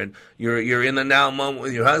better, and you're in the now moment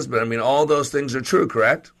with your husband. I mean, all those things are true,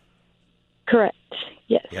 correct? Correct,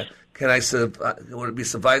 yes. Yeah. Would it be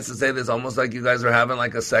suffice to say this almost like you guys are having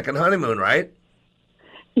like a second honeymoon, right?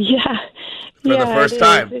 Yeah. For the first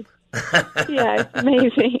time. Yeah, it's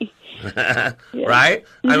amazing. Yeah. Right?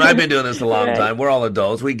 I mean, I've been doing this a long time. We're all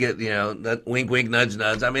adults. We get, that wink, wink, nudge,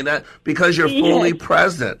 nudge. I mean, that because you're fully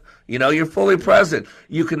present. You're fully present.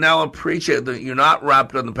 You can now appreciate that you're not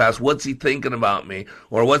wrapped up in the past. What's he thinking about me?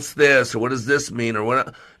 Or what's this? Or what does this mean? Or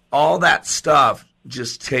what? All that stuff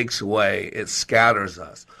just takes away. It scatters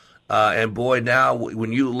us. And boy, now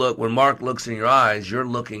when Mark looks in your eyes, you're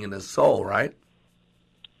looking in his soul, right?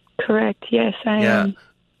 Correct. Yes, I am.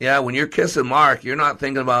 Yeah, when you're kissing Mark, you're not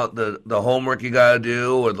thinking about the homework you got to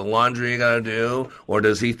do or the laundry you got to do, or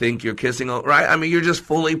does he think you're kissing, right? I mean, you're just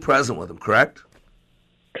fully present with him, correct?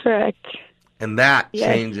 Correct. And that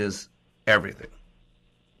changes everything.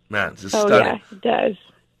 Man, it's just stunning. Yeah, it does.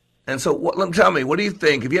 And so tell me, what do you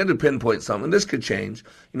think, if you had to pinpoint something, this could change.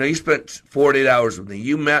 You spent 48 hours with me.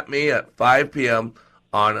 You met me at 5 p.m.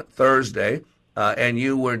 on Thursday, and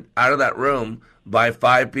you were out of that room by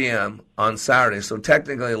 5 p.m. on Saturday, so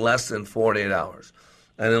technically less than 48 hours.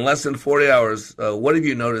 And in less than 48 hours, what have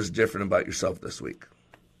you noticed different about yourself this week?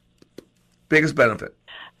 Biggest benefit?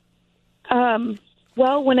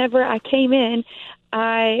 Well, whenever I came in,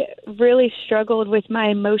 I really struggled with my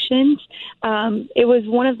emotions. It was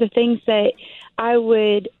one of the things that I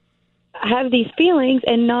would have these feelings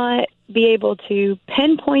and not be able to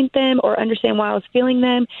pinpoint them or understand why I was feeling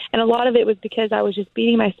them. And a lot of it was because I was just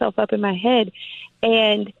beating myself up in my head.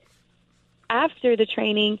 And after the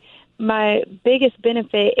training, my biggest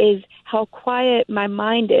benefit is how quiet my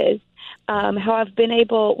mind is. how I've been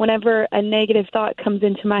able, whenever a negative thought comes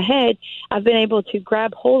into my head, I've been able to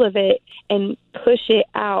grab hold of it and push it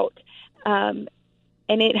out. And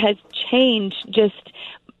it has changed just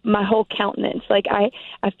my whole countenance. Like I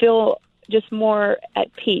feel just more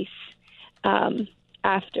at peace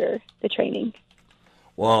after the training.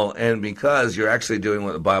 Well, and because you're actually doing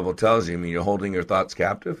what the Bible tells you, I mean, you're holding your thoughts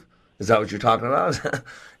captive. Is that what you're talking about?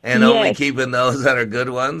 And yes. Only keeping those that are good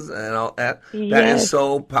ones and all that. That Yes. is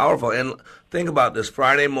so powerful. And think about this.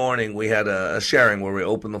 Friday morning, we had a sharing where we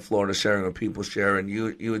opened the floor to sharing, where people share, and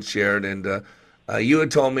you had shared, and you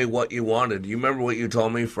had told me what you wanted. Do you remember what you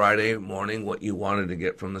told me Friday morning, what you wanted to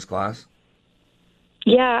get from this class?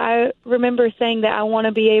 Yeah, I remember saying that I want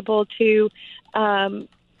to be able to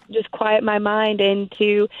just quiet my mind and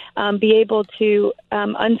to be able to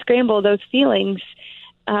unscramble those feelings,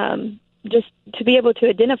 just to be able to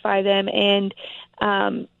identify them and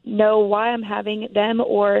know why I'm having them,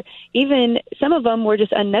 or even some of them were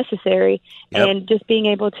just unnecessary. Yep. And just being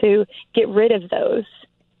able to get rid of those.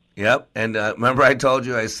 Yep. And remember I told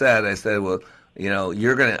you, I said, well, you know,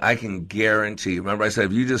 I can guarantee you. Remember I said,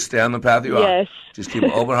 if you just stay on the path you Yes. are, just keep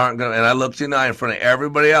an open heart. And I looked you in the eye in front of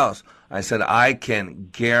everybody else. I said, I can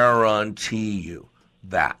guarantee you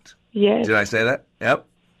that. Yes. Did I say that? Yep.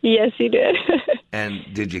 Yes, you did. And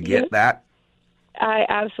did you get that? I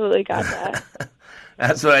absolutely got that.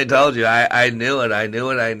 That's what I told you. I knew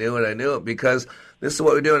it because this is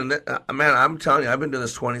what we're doing. And man, I'm telling you, I've been doing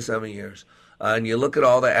this 27 years. And you look at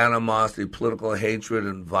all the animosity, political hatred,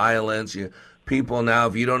 and violence. People now,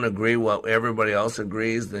 if you don't agree what everybody else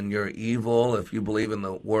agrees, then you're evil. If you believe in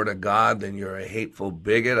the Word of God, then you're a hateful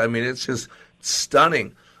bigot. I mean, it's just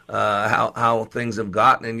stunning how things have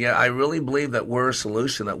gotten. And yet I really believe that we're a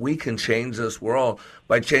solution, that we can change this world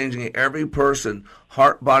by changing every person,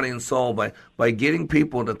 heart, body, and soul, by getting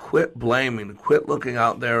people to quit blaming, to quit looking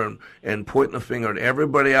out there and pointing the finger at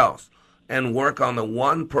everybody else, and work on the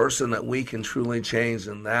one person that we can truly change,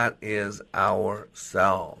 and that is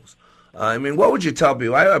ourselves. I mean, what would you tell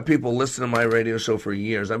people? I have people listen to my radio show for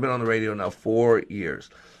years. I've been on the radio now 4 years.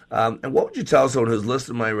 And what would you tell someone who's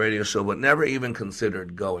listened to my radio show but never even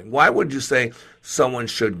considered going? Why would you say someone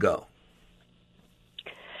should go?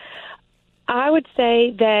 I would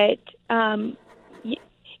say that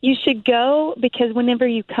you should go because whenever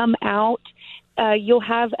you come out, you'll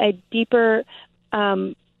have a deeper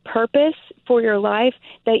purpose for your life,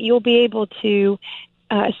 that you'll be able to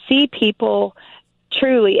see people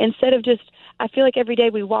truly, instead of just, I feel like every day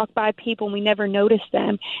we walk by people and we never notice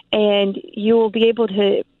them, and you will be able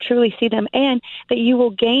to truly see them, and that you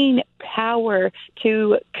will gain power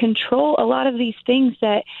to control a lot of these things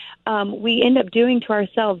that we end up doing to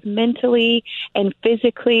ourselves mentally and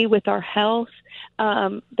physically with our health,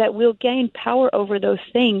 that we'll gain power over those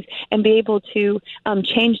things and be able to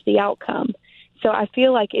change the outcome. So I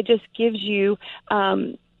feel like it just gives you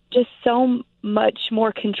just so much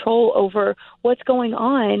more control over what's going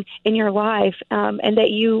on in your life, and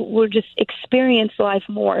that you will just experience life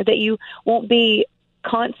more, that you won't be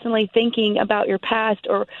constantly thinking about your past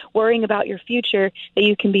or worrying about your future, that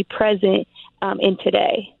you can be present in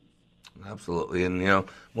today. Absolutely. And, you know,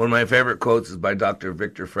 one of my favorite quotes is by Dr.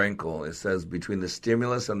 Viktor Frankl. It says, between the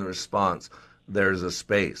stimulus and the response, there's a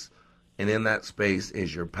space. And in that space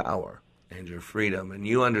is your power and your freedom. And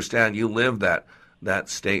you understand, you live that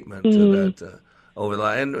statement over the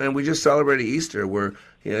and we just celebrated Easter, where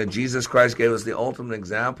Jesus Christ gave us the ultimate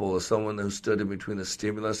example of someone who stood in between the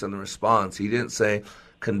stimulus and the response. He didn't say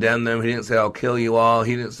condemn them. He didn't say I'll kill you all.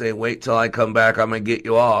 He didn't say wait till I come back, I'm going to get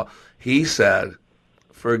you all. He said,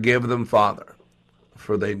 forgive them, Father,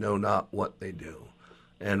 for they know not what they do.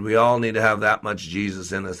 And we all need to have that much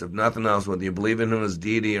Jesus in us. If nothing else, whether you believe in him as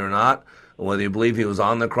deity or not, or whether you believe he was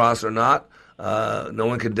on the cross or not, no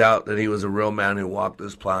one could doubt that he was a real man who walked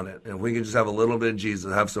this planet. And if we could just have a little bit of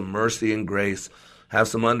Jesus, have some mercy and grace, have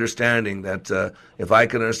some understanding that if I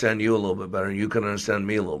can understand you a little bit better, you can understand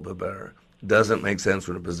me a little bit better. It doesn't make sense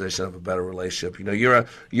for the position of a better relationship. You know, you're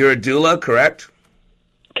a doula, correct?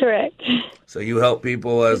 Correct. So you help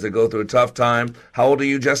people as they go through a tough time. How old are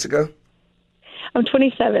you, Jessica? I'm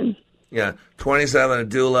 27. Yeah, 27, a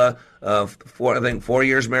doula, 4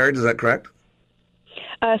 years married, is that correct?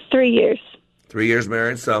 3 years. 3 years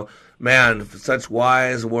married. So Man, such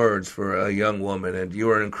wise words for a young woman. And you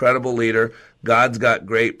are an incredible leader. God's got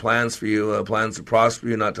great plans for you, plans to prosper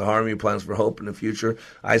you, not to harm you, plans for hope in the future.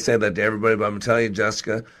 I say that to everybody, but I'm going to tell you,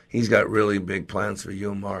 Jessica, he's got really big plans for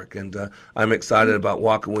you and Mark. And I'm excited about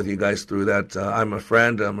walking with you guys through that. I'm a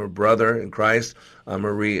friend. I'm a brother in Christ. I'm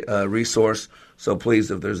a resource. So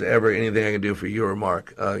please, if there's ever anything I can do for you or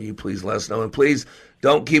Mark, you please let us know. And please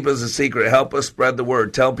don't keep us a secret. Help us spread the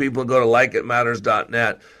word. Tell people to go to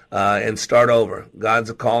likeitmatters.net. And start over.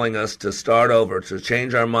 God's calling us to start over, to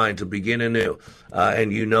change our mind, to begin anew.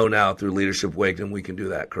 And you know now through Leadership Awakening we can do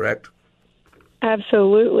that, correct?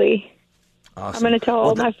 Absolutely. Awesome. I'm going to tell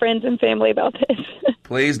all my friends and family about this.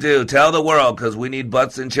 Please do. Tell the world, because we need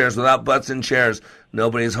butts in chairs. Without butts in chairs,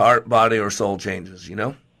 nobody's heart, body, or soul changes, you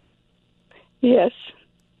know? Yes.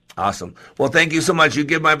 Awesome. Well, thank you so much. You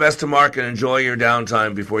give my best to Mark and enjoy your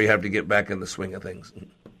downtime before you have to get back in the swing of things.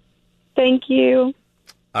 Thank you.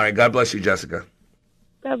 All right. God bless you, Jessica.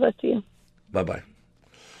 God bless you. Bye-bye.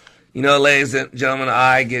 You know, ladies and gentlemen,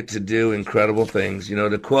 I get to do incredible things. You know,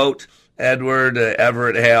 to quote Edward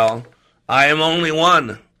Everett Hale, I am only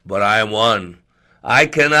one, but I am one. I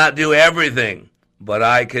cannot do everything, but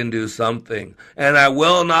I can do something. And I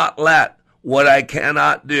will not let what I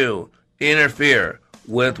cannot do interfere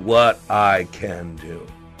with what I can do.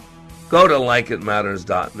 Go to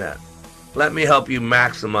likeitmatters.net. Let me help you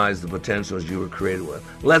maximize the potentials you were created with.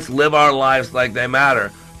 Let's live our lives like they matter,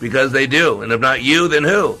 because they do. And if not you, then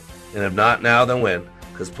who? And if not now, then when?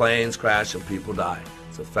 Because planes crash and people die.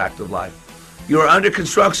 It's a fact of life. You are under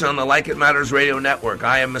construction on the Like It Matters Radio Network.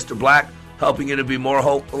 I am Mr. Black, helping you to be more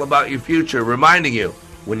hopeful about your future, reminding you,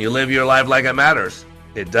 when you live your life like it matters,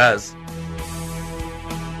 it does.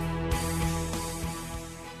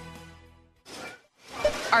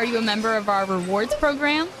 Are you a member of our rewards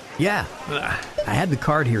program? Yeah, I had the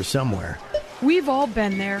card here somewhere. We've all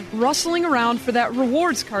been there, rustling around for that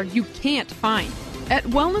rewards card you can't find. At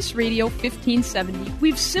Wellness Radio 1570,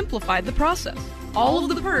 we've simplified the process. All of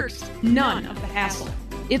the perks, none of the hassle.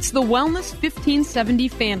 It's the Wellness 1570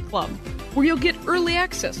 Fan Club, where you'll get early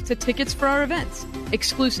access to tickets for our events,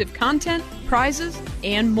 exclusive content, prizes,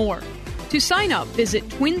 and more. To sign up, visit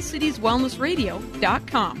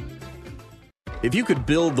TwinCitiesWellnessRadio.com. If you could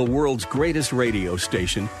build the world's greatest radio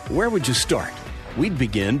station, where would you start? We'd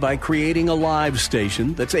begin by creating a live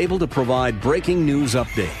station that's able to provide breaking news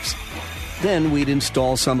updates. Then we'd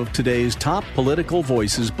install some of today's top political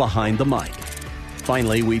voices behind the mic.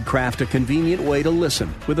 Finally, we'd craft a convenient way to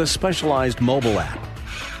listen with a specialized mobile app.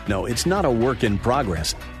 No, it's not a work in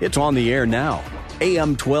progress. It's on the air now.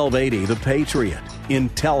 AM 1280 The Patriot.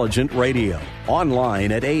 Intelligent radio.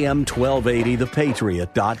 Online at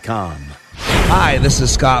am1280thepatriot.com. Hi, this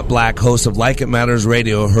is Scott Black, host of Like It Matters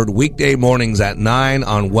Radio, heard weekday mornings at 9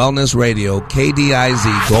 on Wellness Radio,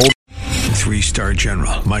 KDIZ Gold. 3-star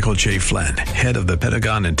General Michael J. Flynn, head of the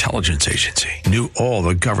Pentagon Intelligence Agency, knew all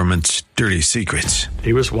the government's dirty secrets.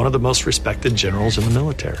 He was one of the most respected generals in the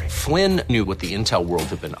military. Flynn knew what the intel world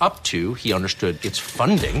had been up to. He understood its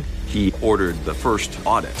funding. He ordered the first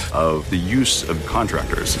audit of the use of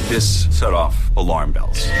contractors. This set off alarm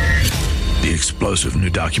bells. The explosive new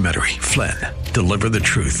documentary, Flynn, Deliver the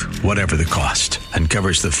Truth, Whatever the Cost,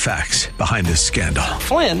 uncovers the facts behind this scandal.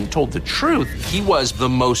 Flynn told the truth. He was the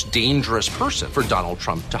most dangerous person for Donald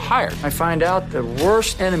Trump to hire. I find out the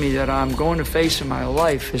worst enemy that I'm going to face in my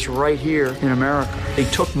life is right here in America. They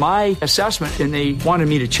took my assessment and they wanted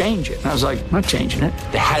me to change it. And I was like, I'm not changing it.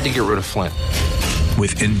 They had to get rid of Flynn.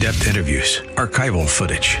 With in-depth interviews, archival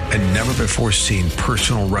footage, and never-before-seen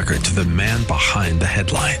personal records of the man behind the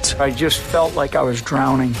headlines. I just felt like I was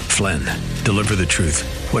drowning. Flynn, Deliver the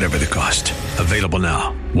Truth, Whatever the Cost. Available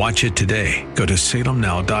now. Watch it today. Go to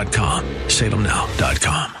salemnow.com.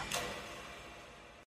 salemnow.com.